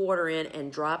 gallons of water in,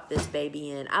 and drop this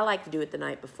baby in. I like to do it the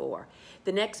night before.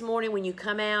 The next morning when you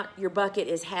come out, your bucket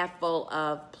is half full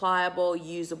of pliable,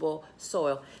 usable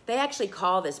soil. They actually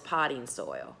call this potting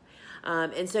soil.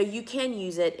 And so you can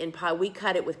use it in pot. We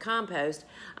cut it with compost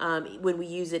when we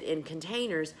use it in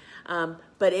containers,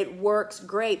 but it works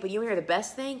great. But you hear the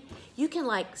best thing? You can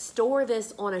like store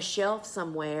this on a shelf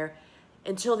somewhere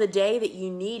until the day that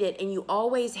you need it, and you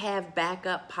always have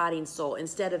backup potting soil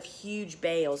instead of huge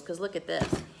bales, because look at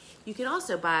this. You can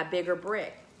also buy a bigger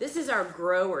brick. This is our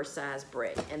grower size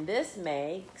brick, and this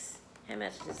makes, how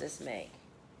much does this make?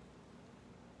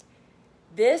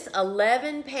 This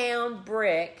 11-pound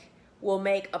brick will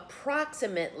make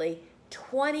approximately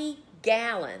 20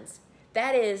 gallons.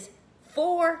 That is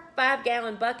 4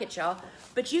 5-gallon buckets, y'all.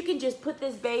 But you can just put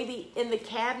this baby in the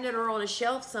cabinet or on a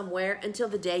shelf somewhere until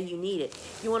the day you need it.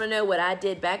 You want to know what I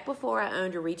did back before I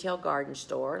owned a retail garden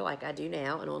store, like I do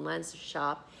now, an online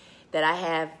shop, that I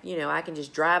have, I can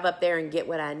just drive up there and get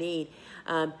what I need.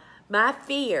 My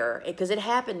fear, because it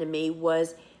happened to me,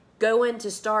 was going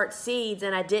to start seeds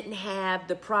and I didn't have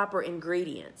the proper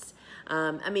ingredients.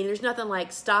 There's nothing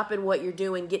like stopping what you're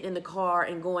doing, getting in the car,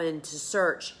 and going to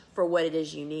search for what it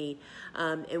is you need.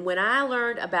 And when I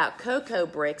learned about cocoa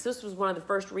bricks, this was one of the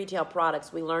first retail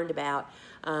products we learned about.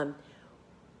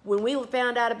 When we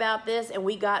found out about this and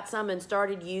we got some and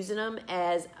started using them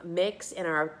as mix in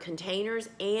our containers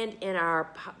and in our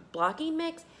blocking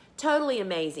mix, totally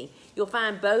amazing. You'll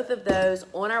find both of those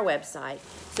on our website.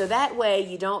 So that way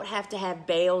you don't have to have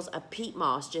bales of peat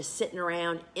moss just sitting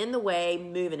around in the way,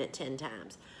 moving it 10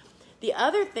 times. The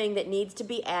other thing that needs to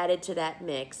be added to that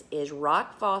mix is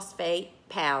rock phosphate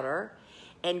powder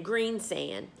and green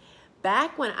sand.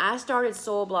 Back when I started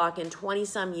soil blocking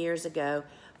 20-some years ago,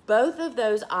 both of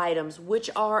those items, which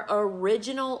are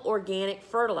original organic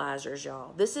fertilizers,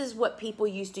 y'all. This is what people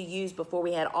used to use before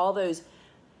we had all those.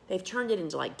 They've turned it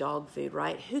into like dog food,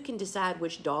 right? Who can decide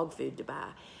which dog food to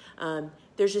buy?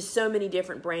 There's just so many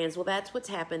different brands. Well, that's what's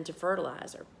happened to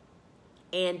fertilizer.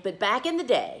 But back in the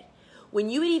day, when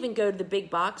you would even go to the big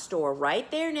box store, right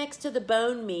there next to the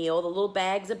bone meal, the little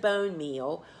bags of bone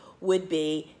meal, would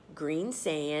be green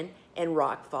sand and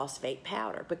rock phosphate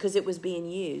powder because it was being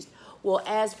used. Well,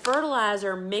 as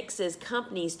fertilizer mixes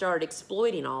companies started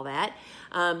exploiting all that,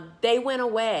 they went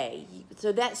away.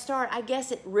 So I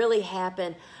guess it really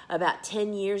happened about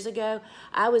 10 years ago.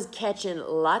 I was catching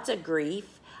lots of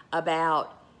grief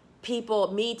about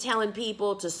me telling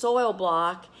people to soil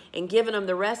block and giving them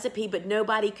the recipe, but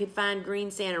nobody could find green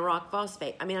sand and rock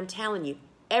phosphate. I mean, I'm telling you,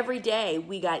 every day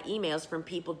we got emails from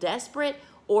people desperate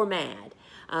or mad.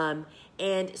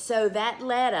 And so that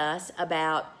led us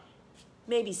about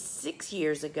maybe 6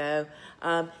 years ago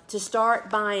to start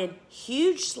buying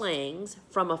huge slings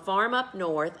from a farm up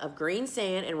north of green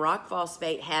sand and rock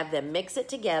phosphate, have them mix it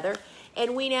together,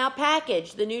 and we now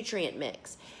package the nutrient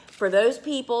mix for those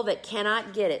people that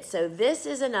cannot get it. So this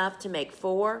is enough to make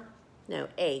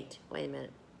 8. Wait a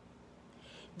minute.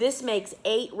 This makes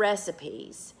 8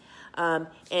 recipes.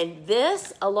 And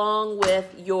this, along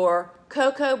with your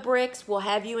cocoa bricks, will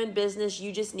have you in business.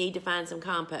 You just need to find some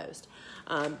compost,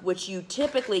 which you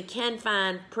typically can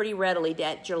find pretty readily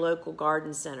at your local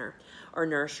garden center or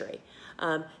nursery.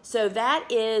 So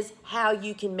that is how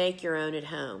you can make your own at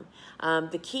home.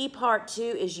 The key part,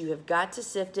 too, is you have got to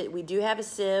sift it. We do have a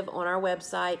sieve on our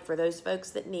website for those folks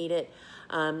that need it,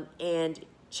 and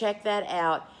check that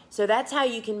out. So that's how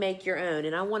you can make your own,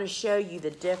 and I want to show you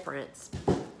the difference.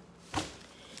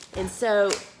 And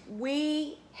so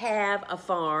we have a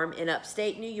farm in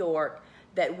upstate New York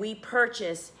that we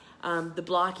purchase the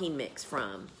blocking mix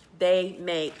from. They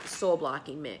make soil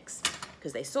blocking mix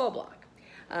because they soil block.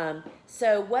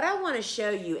 So what I want to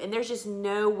show you, and there's just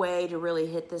no way to really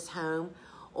hit this home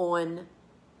on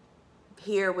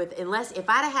here unless if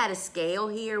I'd have had a scale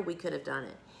here, we could have done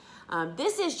it.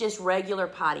 This is just regular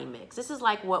potting mix. This is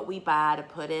like what we buy to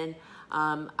put in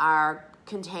our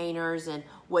containers and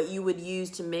what you would use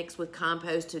to mix with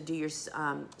compost to do your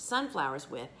sunflowers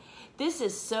with. This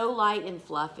is so light and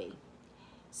fluffy.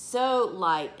 So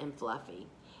light and fluffy.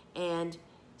 And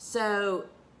so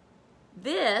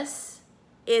this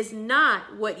is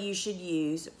not what you should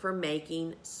use for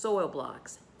making soil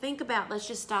blocks. Let's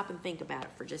just stop and think about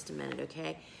it for just a minute,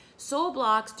 okay? Soil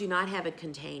blocks do not have a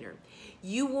container.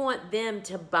 You want them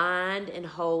to bind and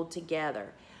hold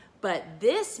together. But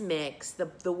this mix,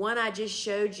 the one I just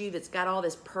showed you that's got all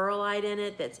this perlite in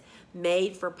it that's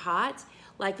made for pots,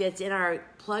 like that's in our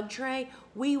plug tray,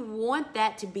 we want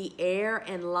that to be air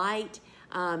and light,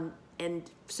 and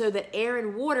so that air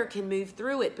and water can move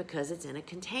through it because it's in a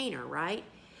container, right?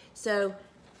 So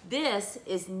this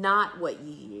is not what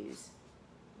you use.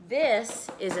 This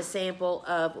is a sample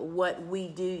of what we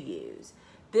do use.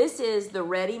 This is the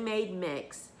ready-made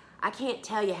mix. I can't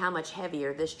tell you how much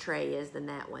heavier this tray is than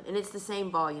that one. And it's the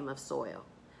same volume of soil.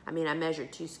 I mean, I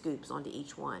measured 2 scoops onto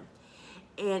each one.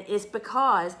 And it's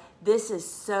because this is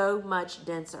so much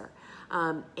denser.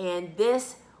 And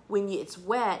this, when it's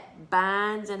wet,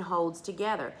 binds and holds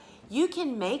together. You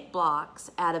can make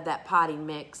blocks out of that potting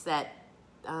mix that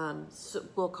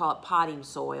we'll call it potting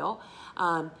soil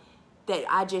that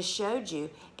I just showed you.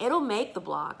 It'll make the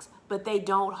blocks, but they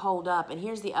don't hold up. And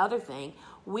here's the other thing.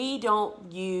 We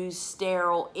don't use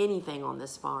sterile anything on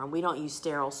this farm. We don't use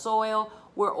sterile soil.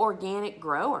 We're organic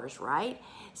growers, right?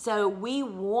 So we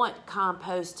want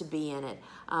compost to be in it.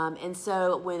 And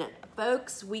so when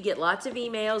we get lots of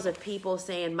emails of people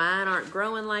saying mine aren't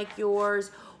growing like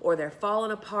yours or they're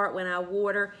falling apart when I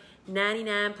water.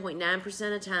 99.9%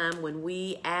 of the time when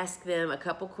we ask them a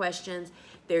couple questions,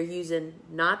 they're using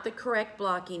not the correct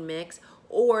blocking mix,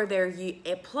 or they're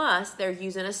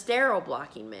using a sterile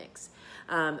blocking mix.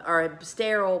 Or a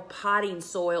sterile potting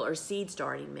soil or seed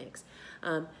starting mix.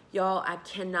 Y'all, I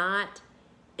cannot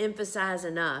emphasize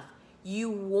enough. You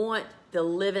want the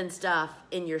living stuff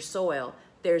in your soil.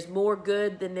 There's more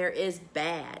good than there is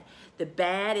bad. The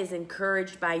bad is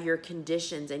encouraged by your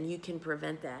conditions, and you can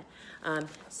prevent that.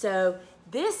 So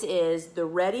this is the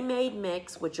ready-made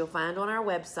mix, which you'll find on our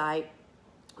website.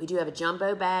 We do have a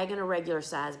jumbo bag and a regular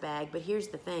size bag, but here's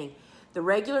the thing. The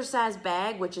regular size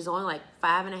bag, which is only like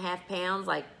 5.5 pounds,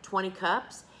 like 20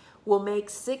 cups, will make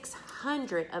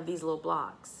 600 of these little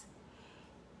blocks.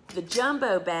 The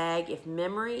jumbo bag, if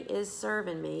memory is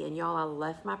serving me, and y'all, I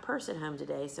left my purse at home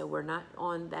today, so we're not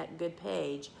on that good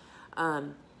page.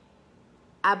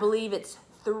 I believe it's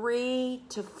 3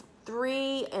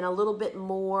 and a little bit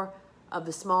more of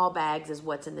the small bags is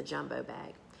what's in the jumbo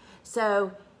bag.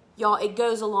 So y'all, it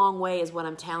goes a long way is what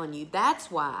I'm telling you. That's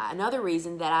why, another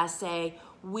reason that I say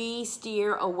we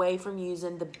steer away from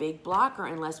using the big blocker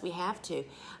unless we have to.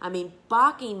 I mean,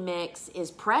 blocking mix is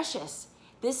precious.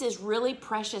 This is really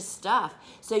precious stuff,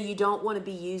 so you don't want to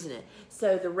be using it.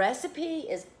 So the recipe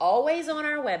is always on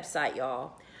our website,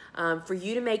 y'all, for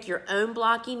you to make your own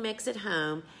blocking mix at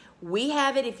home. We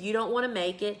have it if you don't want to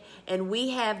make it, and we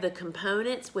have the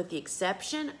components with the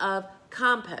exception of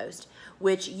compost,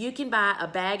 which you can buy a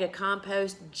bag of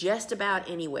compost just about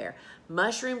anywhere.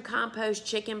 Mushroom compost,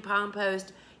 chicken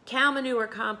compost, cow manure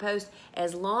compost,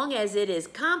 as long as it is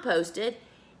composted,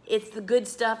 it's the good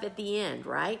stuff at the end,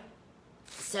 right?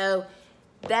 So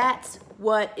that's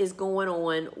what is going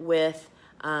on with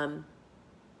the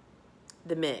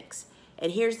mix.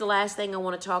 And here's the last thing I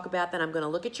want to talk about, then I'm going to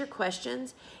look at your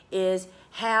questions, is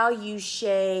how you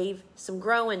shave some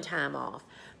growing time off.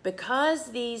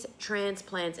 Because these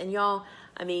transplants, and y'all,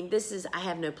 I mean, I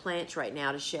have no plants right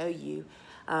now to show you,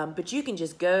 but you can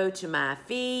just go to my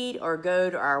feed or go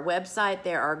to our website.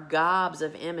 There are gobs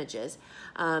of images.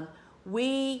 When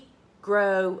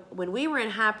we were in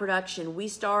high production, we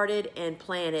started and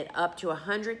planted up to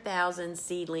 100,000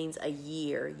 seedlings a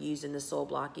year using the soil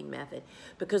blocking method,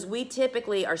 because we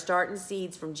typically are starting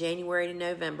seeds from January to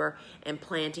November and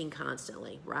planting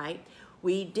constantly, right?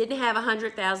 We didn't have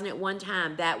 100,000 at one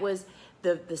time. That was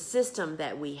the system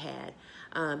that we had.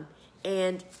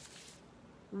 And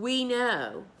we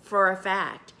know for a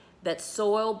fact that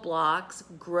soil blocks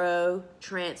grow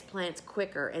transplants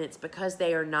quicker, and it's because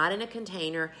they are not in a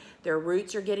container. Their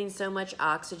roots are getting so much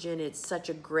oxygen. It's such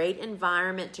a great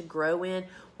environment to grow in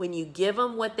when you give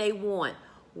them what they want.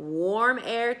 Warm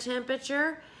air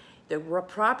temperature, the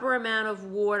proper amount of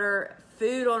water,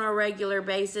 food on a regular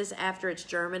basis after it's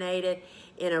germinated,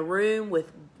 in a room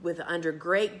with under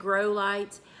great grow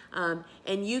lights.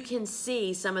 And you can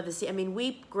see some of the, I mean,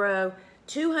 we grow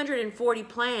 240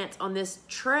 plants on this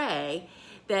tray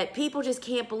that people just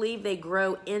can't believe they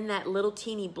grow in that little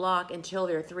teeny block until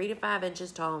they're 3 to 5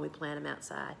 inches tall, and we plant them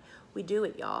outside. We do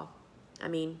it, y'all. I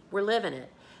mean, we're living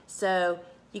it. So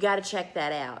you got to check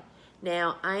that out.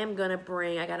 Now, I got to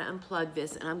unplug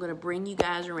this, and I'm going to bring you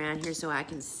guys around here so I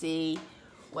can see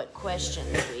what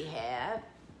questions we have.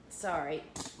 Sorry.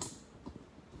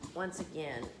 Once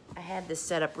again, I had this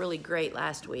set up really great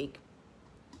last week,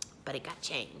 but it got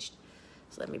changed.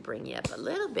 So let me bring you up a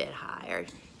little bit higher.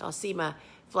 Y'all see my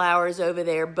flowers over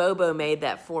there. Bobo made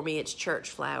that for me. It's church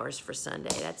flowers for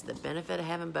Sunday. That's the benefit of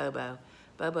having Bobo.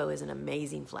 Bobo is an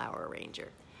amazing flower arranger.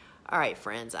 All right,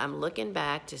 friends, I'm looking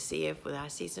back to see if I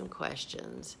see some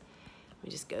questions. Let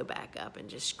me just go back up and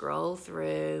just scroll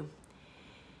through.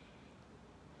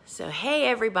 So, hey,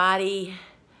 everybody.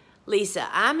 Lisa,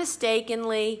 I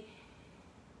mistakenly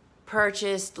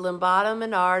purchased Limbata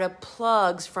Monarda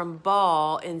plugs from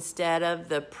Ball instead of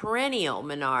the perennial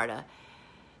Monarda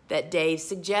that Dave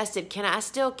suggested. Can I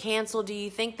still cancel? Do you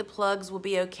think the plugs will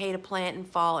be okay to plant in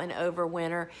fall and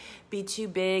overwinter? Be too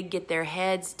big, get their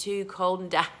heads too cold and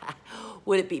die?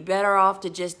 Would it be better off to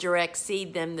just direct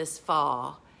seed them this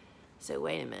fall? So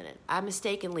wait a minute. I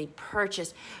mistakenly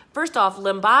purchased. First off,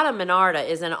 Limbata Monarda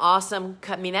is an awesome,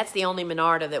 I mean, that's the only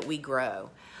Monarda that we grow.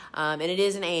 And it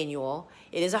is an annual.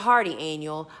 It is a hardy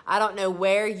annual. I don't know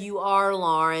where you are,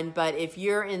 Lauren, but if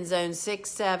you're in zone 6,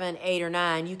 7, 8, or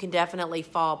 9, you can definitely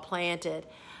fall planted.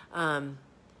 But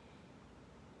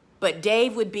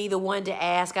Dave would be the one to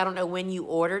ask. I don't know when you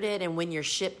ordered it and when your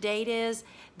ship date is.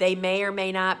 They may or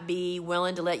may not be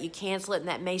willing to let you cancel it, and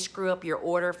that may screw up your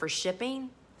order for shipping.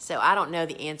 So I don't know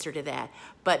the answer to that.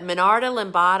 But Monarda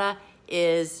Limbata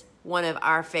is one of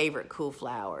our favorite cool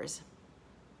flowers.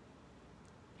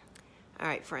 All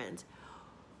right, friends.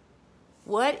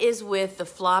 What is with the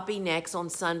floppy necks on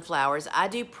sunflowers? I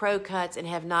do pro cuts and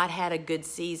have not had a good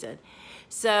season.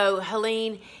 So,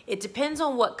 Helene, it depends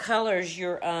on what colors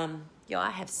you're, I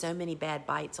have so many bad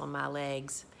bites on my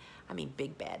legs. I mean,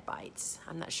 big bad bites.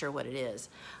 I'm not sure what it is.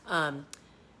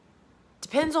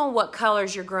 Depends on what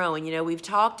colors you're growing. You know, we've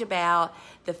talked about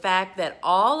the fact that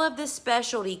all of the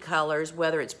specialty colors,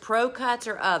 whether it's pro cuts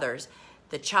or others,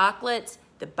 the chocolates,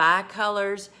 the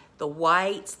bicolors, the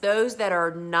whites, those that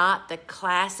are not the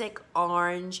classic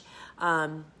orange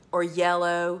or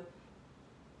yellow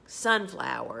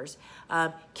sunflowers,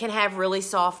 can have really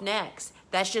soft necks.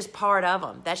 That's just part of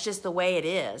them. That's just the way it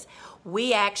is.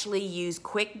 We actually use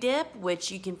Quick Dip,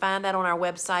 which you can find that on our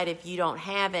website if you don't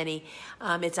have any.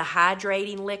 It's a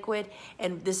hydrating liquid,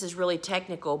 and this is really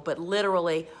technical, but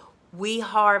literally we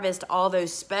harvest all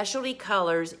those specialty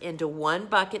colors into one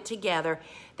bucket together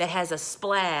that has a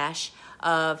splash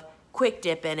of Quick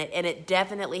Dip in it, and it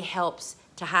definitely helps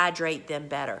to hydrate them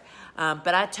better.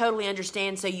 But I totally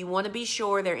understand, so you want to be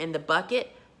sure they're in the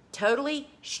bucket totally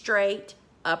straight,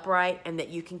 upright, and that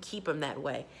you can keep them that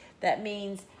way. That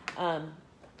means, I'm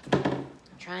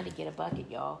trying to get a bucket,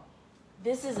 y'all.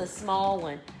 This is a small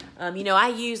one. You know, I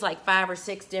use like 5 or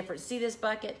 6 different, see this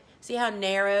bucket? See how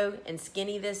narrow and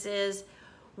skinny this is?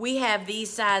 we have these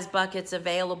size buckets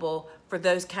available for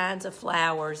those kinds of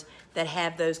flowers that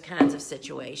have those kinds of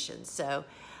situations. So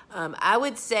I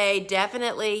would say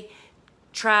definitely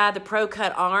try the Pro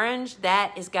Cut Orange.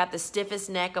 That has got the stiffest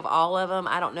neck of all of them.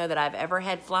 I don't know that I've ever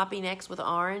had floppy necks with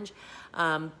orange,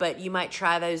 but you might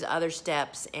try those other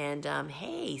steps. And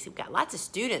hey, so we've got lots of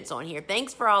students on here.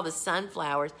 Thanks for all the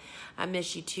sunflowers. I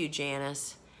miss you too,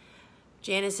 Janice.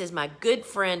 Janice is my good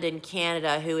friend in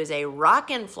Canada who is a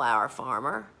rockin' flower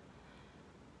farmer.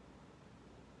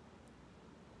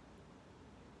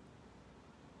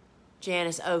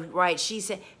 Janice, oh, right, she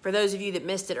said, for those of you that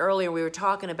missed it earlier, we were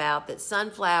talking about that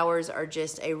sunflowers are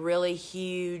just a really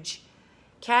huge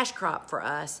cash crop for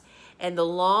us. And the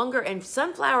longer, and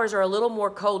sunflowers are a little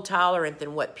more cold tolerant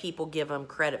than what people give them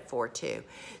credit for too.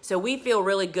 So we feel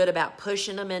really good about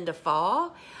pushing them into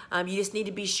fall. You just need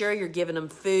to be sure you're giving them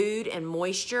food and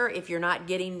moisture if you're not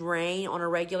getting rain on a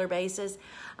regular basis,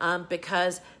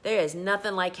 because there is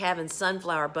nothing like having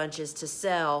sunflower bunches to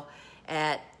sell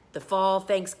at the fall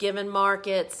Thanksgiving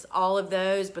markets, all of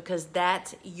those, because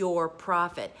that's your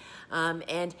profit.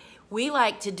 And we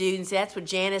like to do, and so that's what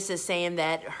Janice is saying,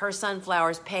 that her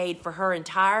sunflowers paid for her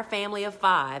entire family of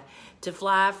 5 to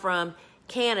fly from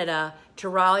Canada to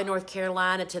Raleigh, North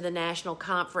Carolina to the national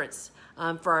conference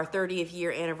for our 30th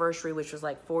year anniversary, which was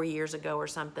like 4 years ago or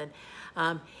something.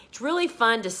 It's really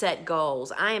fun to set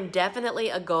goals. I am definitely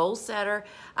a goal setter.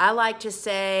 I like to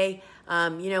say,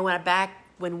 you know,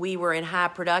 when we were in high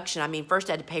production, I mean, first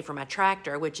I had to pay for my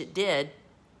tractor, which it did.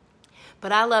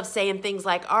 But I love saying things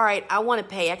like, all right, I want to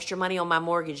pay extra money on my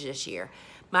mortgage this year.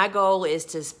 My goal is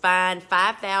to find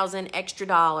 $5,000 extra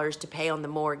to pay on the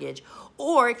mortgage.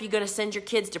 Or if you're going to send your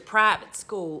kids to private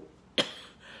school,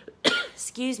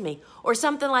 excuse me, or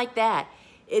something like that.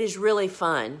 It is really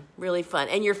fun, really fun.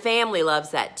 And your family loves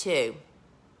that too.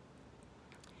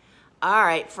 All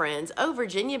right, friends. Oh,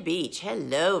 Virginia Beach.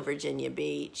 Hello, Virginia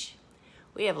Beach.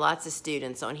 We have lots of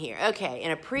students on here. Okay,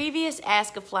 in a previous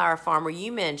Ask a Flower Farmer,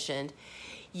 you mentioned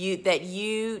that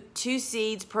you 2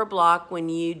 seeds per block when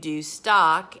you do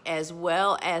stock, as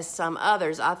well as some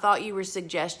others. I thought you were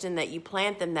suggesting that you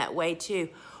plant them that way too,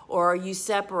 or are you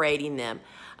separating them?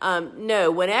 No,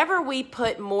 whenever we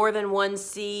put more than 1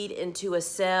 seed into a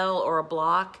cell or a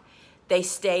block, they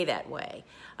stay that way.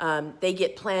 They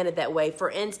get planted that way. For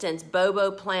instance,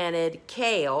 Bobo planted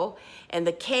kale, and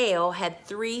the kale had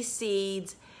 3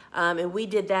 seeds, and we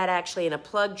did that actually in a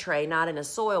plug tray, not in a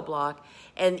soil block,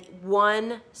 and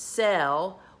 1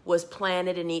 cell was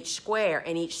planted in each square,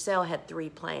 and each cell had 3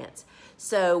 plants.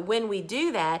 So when we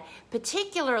do that,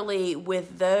 particularly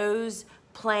with those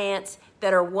plants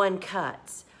that are 1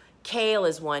 cuts, kale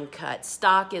is 1 cut,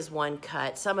 stock is 1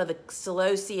 cut, some of the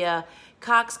celosia,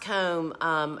 coxcomb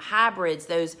hybrids,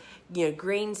 those, you know,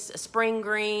 green, spring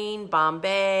green,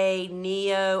 Bombay,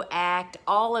 Neo, Act,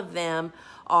 all of them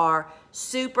are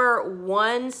super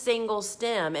 1 single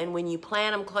stem, and when you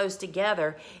plant them close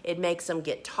together, it makes them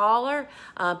get taller,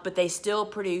 but they still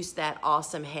produce that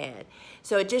awesome head.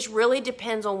 So it just really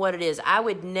depends on what it is. I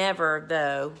would never,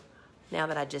 though, now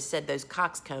that I just said those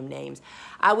coxcomb names,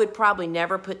 I would probably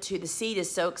never put 2, the seed is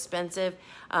so expensive,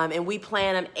 and we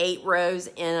plant them 8 rows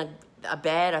in a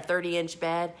bed, a 30-inch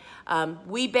bed.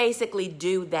 We basically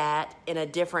do that in a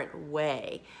different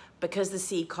way. Because the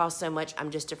seed costs so much,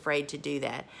 I'm just afraid to do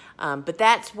that. But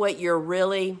that's what you're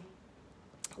really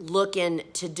looking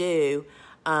to do.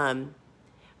 Oh,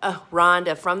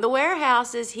 Rhonda from the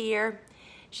warehouse is here.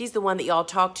 She's the one that y'all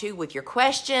talk to with your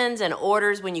questions and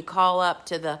orders when you call up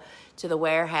to the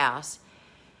warehouse.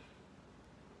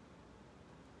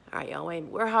 All right, y'all, wait.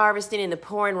 We're harvesting in the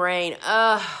pouring rain.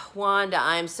 Wanda,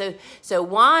 I'm so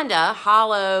Wanda,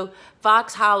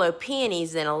 Fox Hollow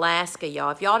peonies in Alaska,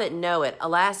 y'all. If y'all didn't know it,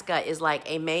 Alaska is like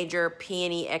a major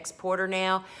peony exporter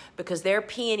now because their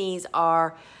peonies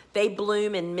they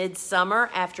bloom in midsummer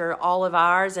after all of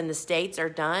ours in the States are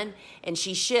done, and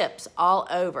she ships all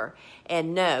over.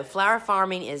 And no, flower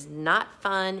farming is not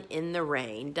fun in the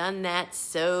rain. Done that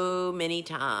so many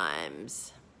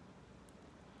times.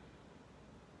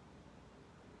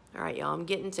 All right, y'all, I'm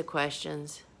getting to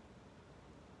questions.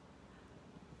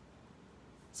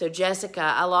 So Jessica,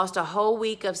 I lost a whole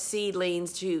week of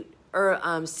seedlings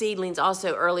seedlings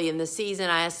also early in the season.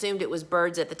 I assumed it was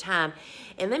birds at the time.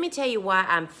 And let me tell you why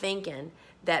I'm thinking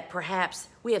that perhaps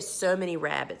we have so many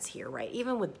rabbits here, right?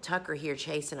 Even with Tucker here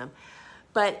chasing them.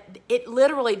 But it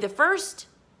literally, the first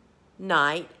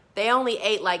night, they only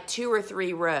ate like 2 or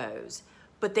 3 rows.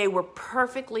 But they were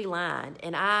perfectly lined,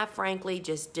 and I frankly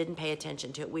just didn't pay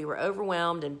attention to it. We were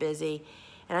overwhelmed and busy,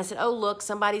 and I said, oh, look,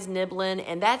 somebody's nibbling,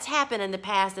 and that's happened in the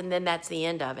past, and then that's the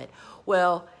end of it.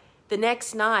 Well, The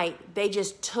next night, they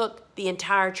just took the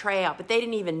entire tray out, but they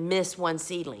didn't even miss one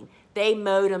seedling. They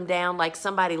mowed them down like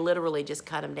somebody literally just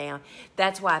cut them down.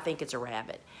 That's why I think it's a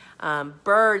rabbit.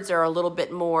 Birds are a little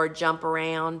bit more jump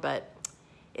around, but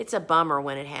it's a bummer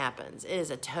when it happens. It is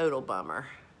a total bummer.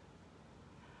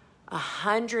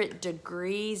 100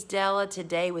 degrees, Della,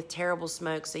 today with terrible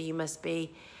smoke, so you must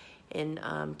be in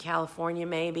California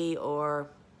maybe, or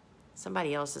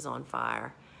somebody else is on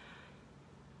fire.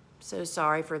 So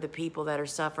sorry for the people that are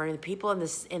suffering. The people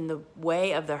in the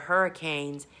way of the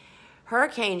hurricanes.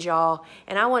 Hurricanes, y'all,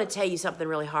 and I want to tell you something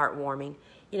really heartwarming.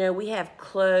 You know, we have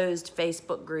closed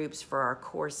Facebook groups for our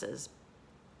courses,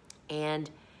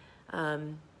 and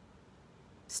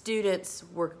students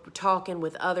were talking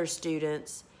with other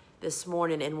students this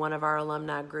morning in one of our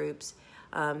alumni groups.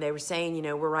 They were saying, you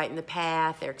know, we're right in the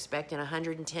path. They're expecting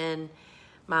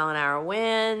 110-mile-an-hour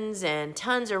winds and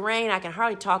tons of rain. I can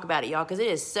hardly talk about it, y'all, because it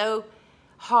is so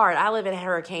hard. I live in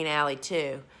Hurricane Alley,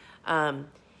 too.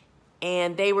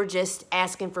 And they were just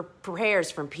asking for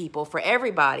prayers from people, for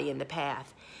everybody in the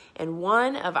path. And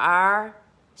one of our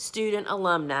student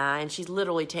alumni, and she's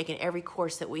literally taken every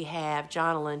course that we have,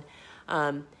 Jonalyn,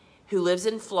 who lives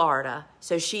in Florida,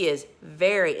 so she is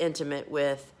very intimate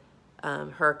with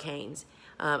hurricanes.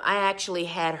 I actually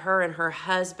had her and her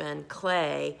husband,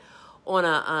 Clay, on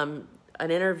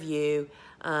an interview,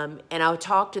 and I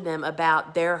talked to them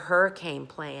about their hurricane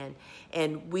plan.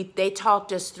 And they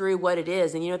talked us through what it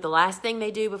is. And you know what the last thing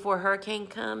they do before a hurricane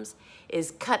comes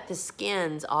is cut the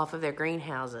skins off of their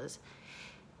greenhouses.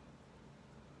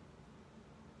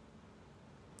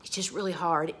 It's just really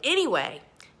hard. Anyway,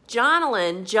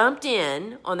 Jonalyn jumped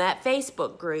in on that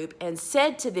Facebook group and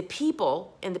said to the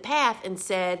people in the path and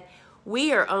said,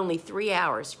 we are only 3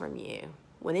 hours from you.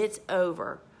 When it's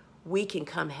over, we can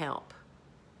come help.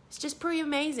 It's just pretty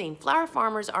amazing. Flower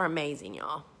farmers are amazing,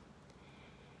 y'all.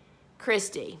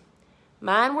 Christy,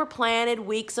 mine were planted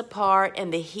weeks apart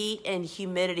and the heat and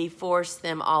humidity forced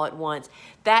them all at once.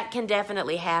 That can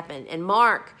definitely happen. And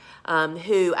Mark,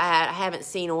 who I haven't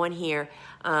seen on here,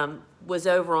 was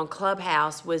over on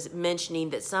Clubhouse, was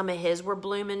mentioning that some of his were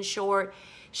blooming short.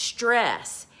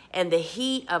 Stress and the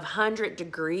heat of 100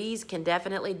 degrees can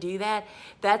definitely do that.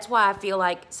 That's why I feel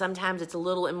like sometimes it's a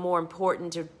little more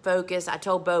important to focus. I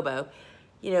told Bobo,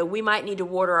 you know, we might need to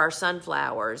water our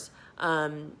sunflowers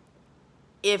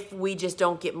if we just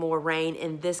don't get more rain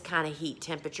in this kind of heat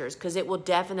temperatures, because it will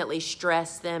definitely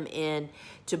stress them in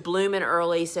to blooming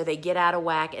early so they get out of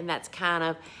whack, and that's kind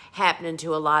of happening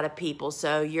to a lot of people.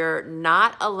 So you're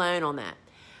not alone on that.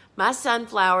 My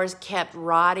sunflowers kept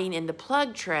rotting in the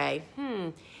plug tray,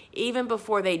 even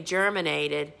before they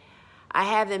germinated. I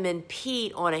have them in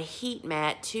peat on a heat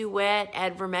mat, too wet,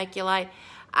 add vermiculite.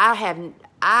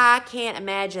 I can't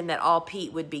imagine that all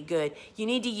peat would be good. You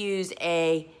need to use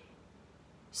a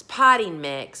potting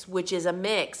mix, which is a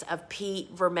mix of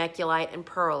peat, vermiculite, and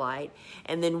perlite,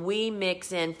 and then we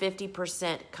mix in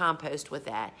 50% compost with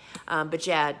that. But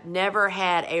yeah, never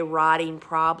had a rotting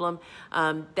problem.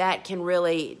 That can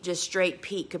really, just straight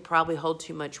peat could probably hold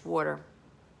too much water.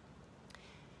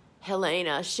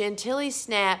 Helena, Chantilly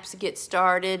snaps get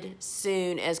started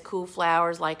soon as cool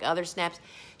flowers like other snaps.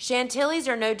 Chantillies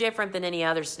are no different than any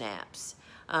other snaps.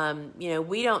 You know,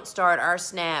 we don't start our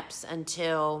snaps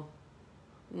until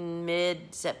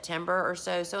mid-September or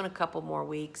so in a couple more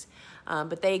weeks.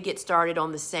 But they get started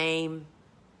on the same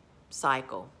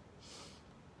cycle.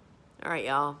 All right,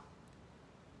 y'all.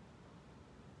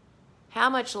 How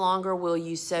much longer will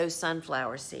you sow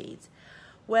sunflower seeds?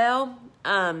 Well,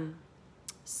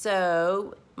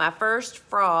 so my first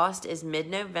frost is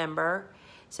mid-November.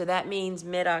 So that means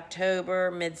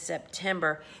mid-October,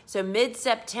 mid-September. So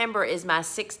mid-September is my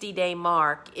 60-day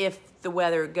mark if the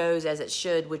weather goes as it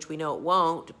should, which we know it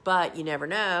won't, but you never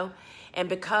know. And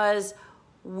because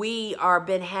we are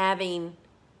been having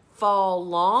fall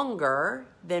longer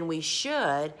than we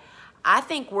should, I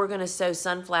think we're going to sow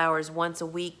sunflowers once a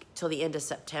week till the end of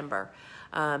September.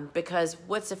 Because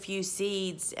what's a few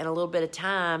seeds and a little bit of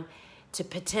time to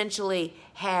potentially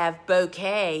have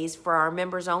bouquets for our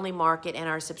members only market and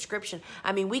our subscription.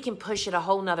 I mean, we can push it a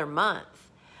whole nother month.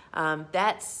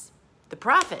 That's the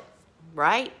profit,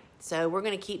 right? So we're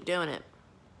going to keep doing it.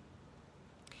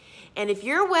 And if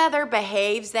your weather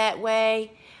behaves that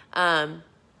way,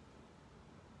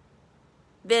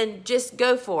 then just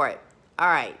go for it. All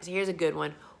right, so here's a good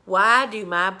one. Why do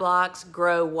my blocks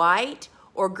grow white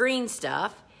or green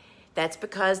stuff? That's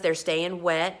because they're staying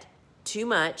wet too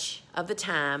much of the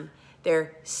time.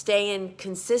 They're staying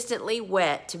consistently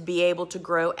wet to be able to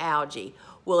grow algae.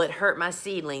 Will it hurt my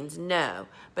seedlings? No.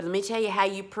 But let me tell you how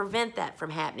you prevent that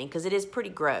from happening, because it is pretty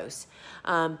gross.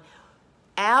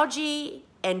 algae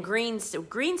and green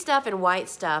stuff and white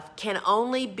stuff can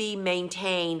only be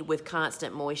maintained with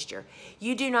constant moisture.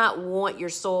 You do not want your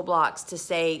soil blocks to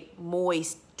stay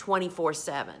moist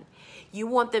 24/7. You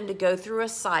want them to go through a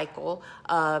cycle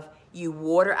of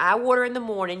I water in the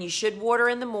morning. You should water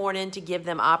in the morning to give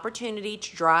them opportunity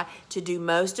to dry, to do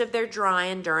most of their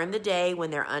drying during the day when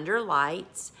they're under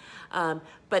lights.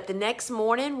 But the next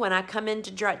morning when I come in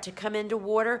to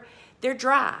water, they're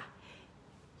dry.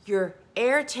 Your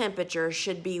air temperature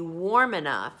should be warm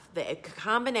enough. The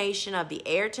combination of the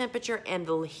air temperature and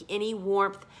any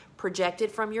warmth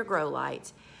projected from your grow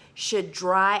lights should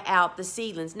dry out the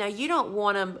seedlings. Now, you don't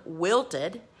want them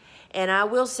wilted. And I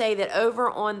will say that over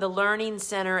on the Learning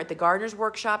Center at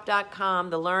thegardenersworkshop.com,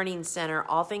 the Learning Center,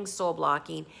 all things soil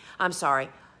blocking,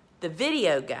 the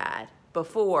video guide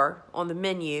before on the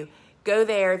menu, go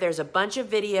there. There's a bunch of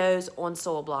videos on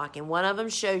soil blocking. One of them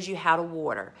shows you how to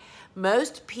water.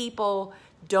 Most people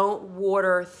don't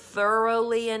water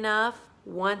thoroughly enough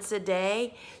once a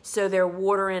day, so they're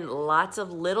watering lots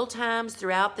of little times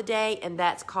throughout the day, and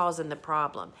that's causing the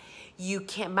problem.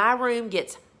 My room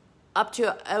gets up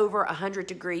to over 100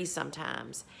 degrees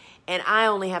sometimes, and I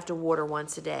only have to water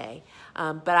once a day.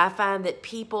 But I find that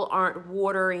people aren't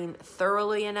watering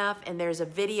thoroughly enough, and there's a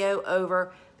video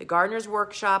over the Gardener's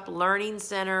Workshop Learning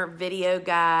Center video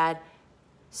guide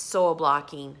soil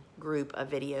blocking group of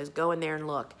videos. Go in there and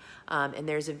look, and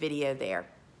there's a video there.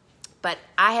 But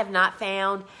I have not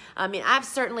found, I've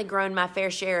certainly grown my fair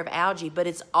share of algae, but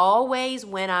it's always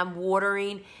when I'm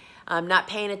watering, I'm not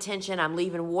paying attention, I'm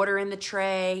leaving water in the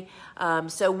tray.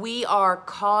 So we are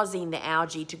causing the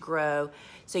algae to grow.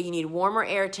 So you need warmer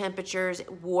air temperatures,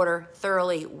 water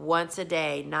thoroughly once a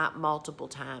day, not multiple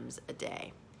times a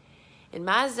day. In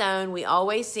my zone, we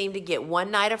always seem to get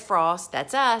one night of frost,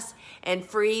 that's us, and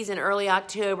freeze in early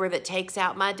October that takes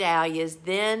out my dahlias,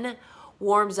 then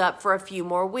warms up for a few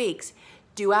more weeks.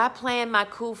 Do I plan my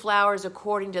cool flowers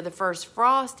according to the first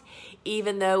frost,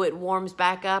 even though it warms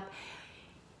back up?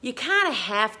 You kind of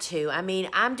have to.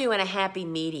 I'm doing a happy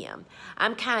medium.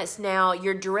 Now,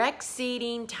 your direct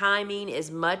seeding timing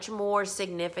is much more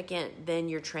significant than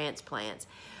your transplants,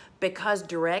 because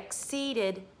direct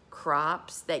seeded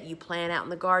crops that you plant out in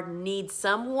the garden need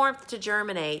some warmth to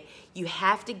germinate. You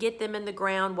have to get them in the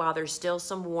ground while there's still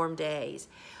some warm days.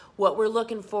 What we're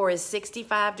looking for is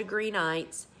 65-degree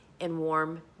nights and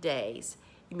warm days.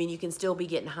 You can still be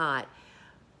getting hot,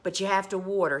 but you have to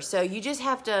water. So you just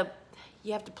have to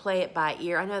play it by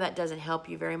ear. I know that doesn't help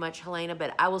you very much, Helena,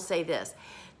 but I will say this,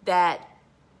 that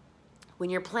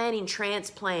when you're planting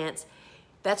transplants,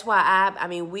 that's why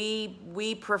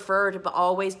we prefer to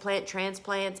always plant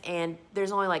transplants, and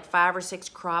there's only like 5 or 6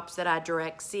 crops that I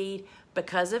direct seed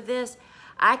because of this.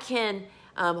 I can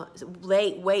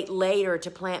wait later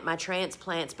to plant my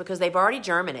transplants because they've already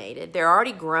germinated. They're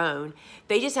already grown.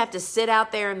 They just have to sit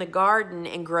out there in the garden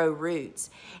and grow roots.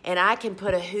 And I can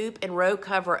put a hoop and row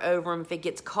cover over them if it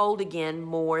gets cold again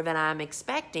more than I'm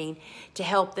expecting to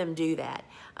help them do that.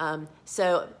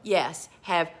 So yes,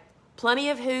 have plenty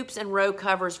of hoops and row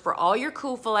covers for all your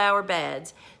cool flower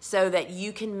beds so that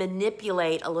you can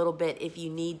manipulate a little bit if you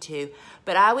need to.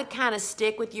 But I would kind of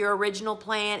stick with your original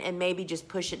plan and maybe just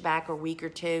push it back a week or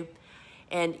two.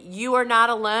 And you are not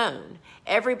alone.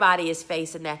 Everybody is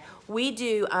facing that. We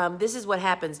do, this is what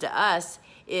happens to us,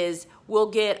 is we'll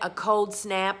get a cold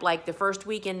snap like the first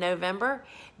week in November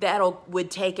would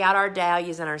take out our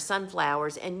dahlias and our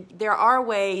sunflowers. And there are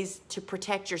ways to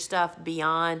protect your stuff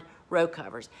beyond row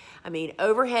covers.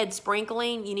 Overhead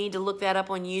sprinkling, you need to look that up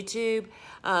on YouTube.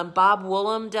 Bob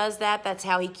Woolham does that. That's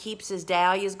how he keeps his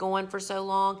dahlias going for so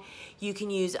long. You can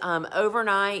use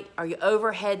overnight or your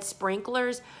overhead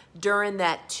sprinklers during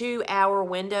that 2-hour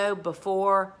window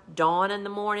before dawn in the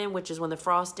morning, which is when the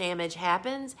frost damage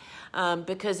happens,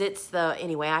 because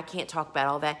anyway, I can't talk about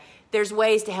all that. There's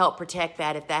ways to help protect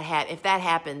that if that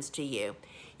happens to you.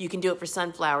 You can do it for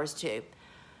sunflowers too.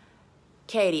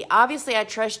 Katie, obviously I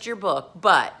trust your book,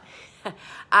 but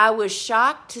I was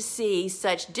shocked to see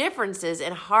such differences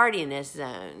in hardiness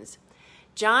zones.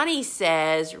 Johnny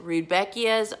says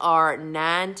Rudbeckias are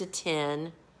 9 to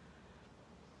 10.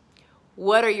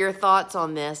 What are your thoughts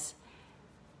on this?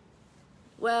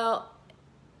 Well,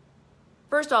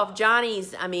 first off,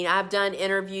 Johnny's, I've done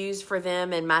interviews for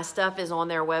them and my stuff is on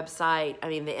their website.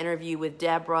 The interview with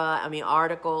Deborah,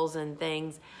 articles and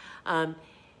things.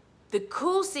 The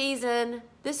cool season,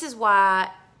 this is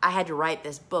why I had to write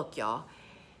this book, y'all.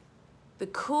 The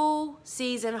cool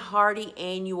season hardy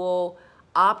annual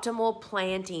optimal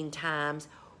planting times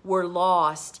were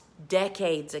lost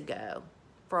decades ago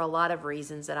for a lot of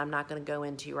reasons that I'm not going to go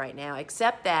into right now,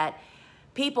 except that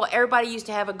everybody used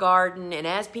to have a garden, and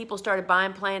as people started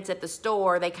buying plants at the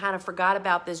store, they kind of forgot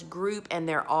about this group and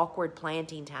their awkward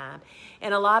planting time.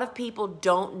 And a lot of people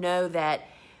don't know that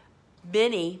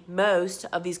most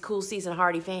of these cool season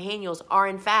hardy annuals are,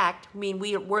 in fact, I mean,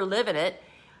 we're living it,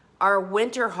 are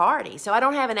winter hardy. So I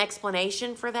don't have an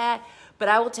explanation for that, but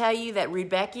I will tell you that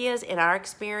Rudbeckias, in our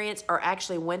experience, are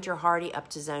actually winter hardy up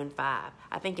to zone 5.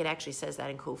 I think it actually says that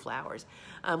in Cool Flowers.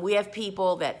 We have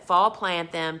people that fall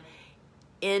plant them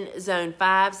in zone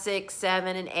 5, 6,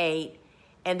 7, and 8,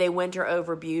 and they winter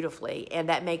over beautifully, and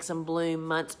that makes them bloom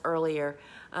months earlier.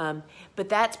 But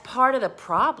that's part of the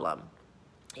problem,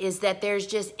 is that there's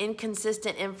just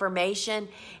inconsistent information,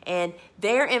 and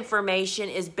their information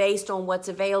is based on what's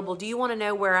available. Do you want to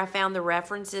know where I found the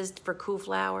references for Cool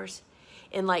Flowers?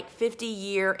 In like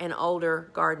 50-year and older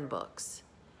garden books,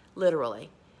 literally.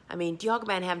 I mean, talk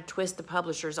about having to twist the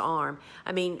publisher's arm.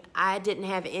 I mean, I didn't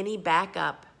have any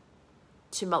backup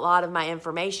to a lot of my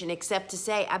information except to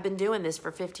say I've been doing this for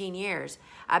 15 years.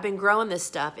 I've been growing this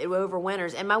stuff over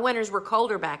winters, and my winters were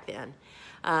colder back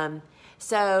then.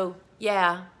 So,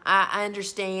 yeah, I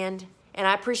understand, and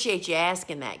I appreciate you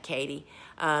asking that, Katie.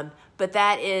 But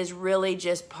that is really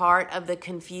just part of the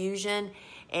confusion,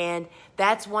 and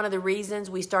that's one of the reasons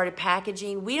we started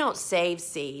packaging. We don't save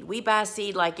seed. We buy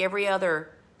seed like every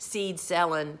other seed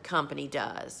selling company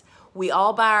does. We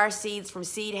all buy our seeds from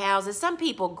seed houses. Some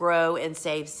people grow and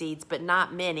save seeds, but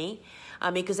not many,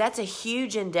 because that's a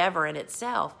huge endeavor in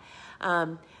itself.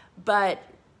 But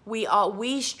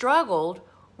we struggled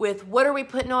with what are we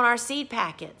putting on our seed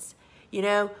packets. You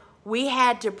know, we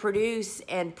had to produce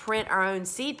and print our own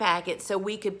seed packets so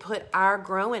we could put our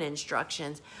growing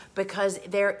instructions, because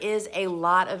there is a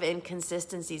lot of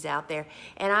inconsistencies out there.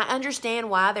 And I understand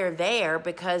why they're there,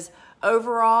 because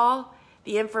overall,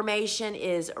 the information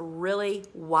is really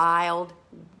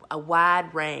a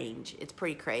wide range. It's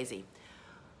pretty crazy.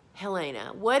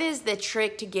 Helena, what is the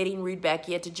trick to getting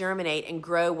Rudbeckia to germinate and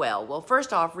grow well? Well,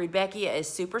 first off, Rudbeckia is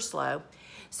super slow.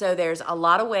 So there's a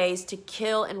lot of ways to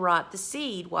kill and rot the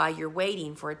seed while you're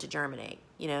waiting for it to germinate,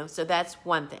 you know, so that's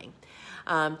one thing.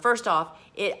 First off,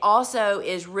 it also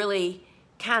is really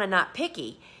kind of not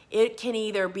picky. It can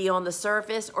either be on the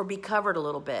surface or be covered a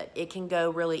little bit. It can go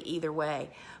really either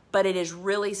way, but it is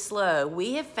really slow.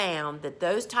 We have found that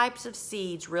those types of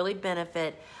seeds really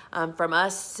benefit from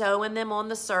us sowing them on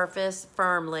the surface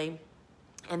firmly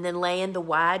and then laying the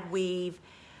wide weave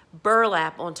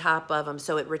burlap on top of them,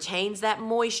 so it retains that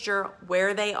moisture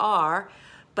where they are,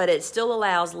 but it still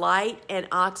allows light and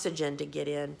oxygen to get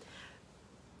in.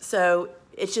 So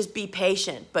it's just be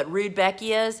patient. But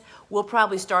Rudbeckias, we'll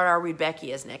probably start our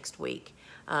Rudbeckias next week,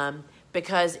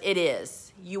 because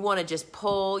you want to just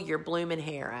pull your blooming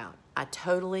hair out. I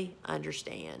totally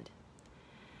understand.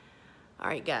 All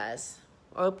right, guys.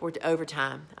 Oh, we're over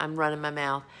time. I'm running my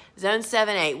mouth. Zone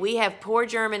 7-8. We have poor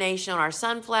germination on our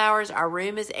sunflowers. Our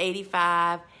room is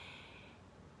 85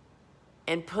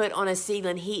 and put on a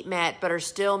seedling heat mat, but are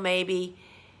still maybe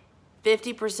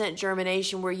 50%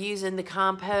 germination. We're using the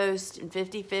compost and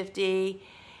 50-50.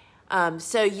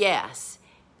 So yes.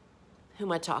 Who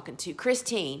am I talking to?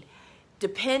 Christine.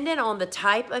 Depending on the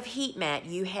type of heat mat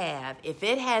you have, if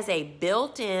it has a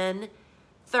built-in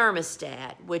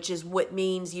thermostat, which is what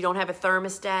means you don't have a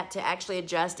thermostat to actually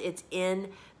adjust, it's in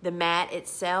the mat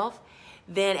itself,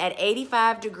 then at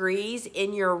 85 degrees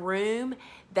in your room,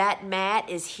 that mat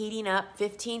is heating up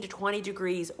 15 to 20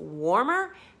 degrees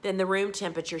warmer than the room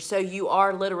temperature. So you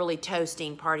are literally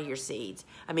toasting part of your seeds.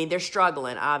 I mean, they're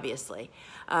struggling, obviously.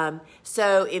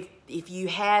 So if you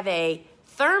have a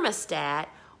thermostat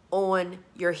on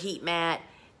your heat mat,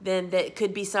 then that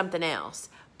could be something else.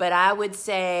 But I would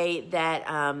say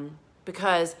that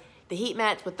because the heat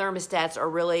mats with thermostats are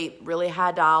really, really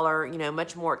high dollar, you know,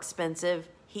 much more expensive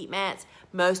heat mats.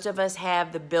 Most of us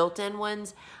have the built-in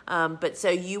ones. But so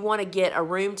you want to get a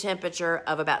room temperature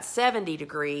of about 70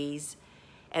 degrees,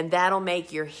 and that'll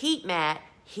make your heat mat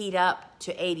heat up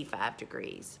to 85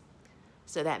 degrees.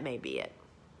 So that may be it.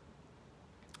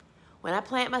 When I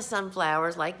plant my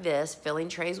sunflowers like this, filling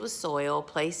trays with soil,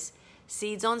 place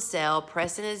seeds on cell,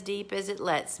 pressing as deep as it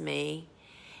lets me,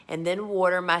 and then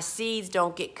water, my seeds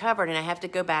don't get covered and I have to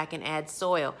go back and add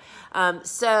soil.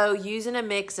 So using a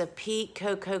mix of peat,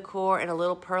 cocoa coir, and a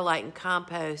little perlite and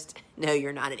compost. No,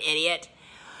 you're not an idiot.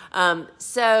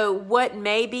 So what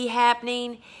may be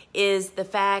happening is the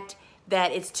fact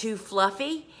that it's too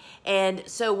fluffy And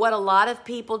so what a lot of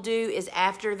people do is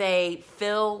after they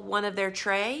fill one of their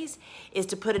trays is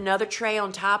to put another tray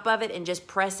on top of it and just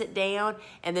press it down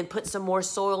and then put some more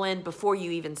soil in before you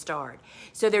even start.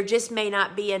 So there just may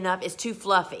not be enough. It's too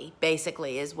fluffy,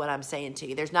 basically, is what I'm saying to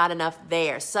you. There's not enough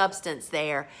there, substance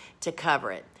there to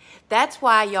cover it. That's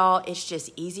why, y'all, it's just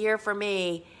easier for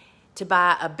me to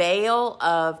buy a bale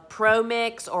of Pro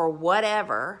Mix or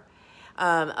whatever,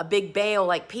 a big bale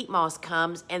like peat moss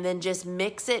comes, and then just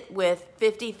mix it with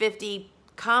 50-50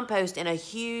 compost in a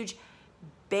huge,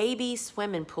 baby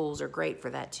swimming pools are great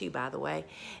for that too, by the way.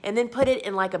 And then put it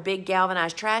in like a big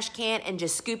galvanized trash can and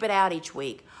just scoop it out each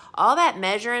week. All that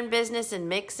measuring business and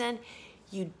mixing,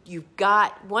 you've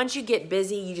got, once you get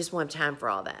busy, you just won't have time for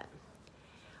all that.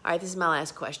 All right, this is my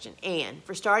last question. Ann,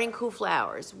 for starting Cool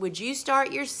Flowers, would you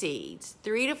start your seeds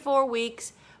 3 to 4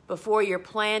 weeks before your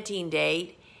planting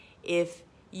date if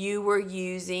you were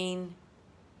using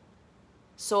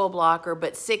soil blocker,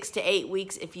 but 6 to 8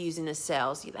 weeks if using a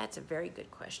cell? See, that's a very good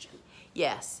question.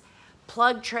 Yes,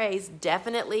 plug trays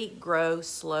definitely grow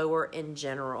slower in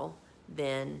general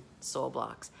than soil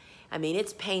blocks. I mean,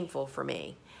 it's painful for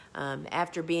me.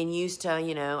 After being used to,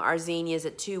 you know, our zinnias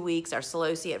at 2 weeks, our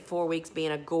celosia at 4 weeks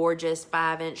being a gorgeous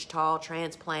 5-inch tall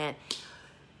transplant,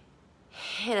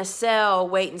 in a cell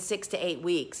waiting 6 to 8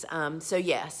 weeks. So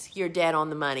yes, you're dead on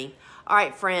the money. All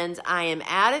right, friends, I am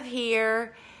out of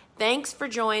here. Thanks for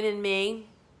joining me.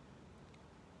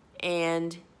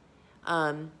 And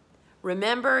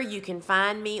remember, you can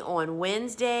find me on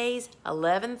Wednesdays,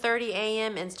 11:30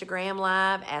 a.m. Instagram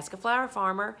Live, Ask a Flower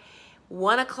Farmer,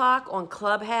 1 o'clock on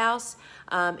Clubhouse.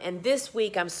 And this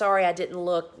week, I'm sorry I didn't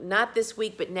look, not this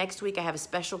week, but next week I have a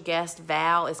special guest.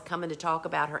 Val is coming to talk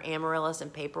about her amaryllis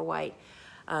and paperwhite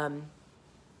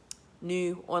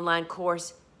new online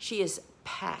course. She is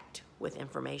packed with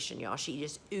information, y'all. She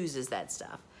just oozes that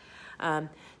stuff.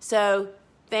 So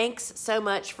thanks so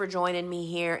much for joining me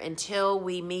here. Until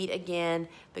we meet again,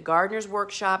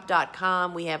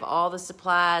 thegardenersworkshop.com. We have all the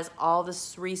supplies, all the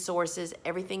resources,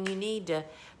 everything you need to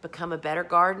become a better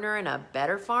gardener and a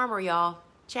better farmer, y'all.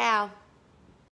 Ciao.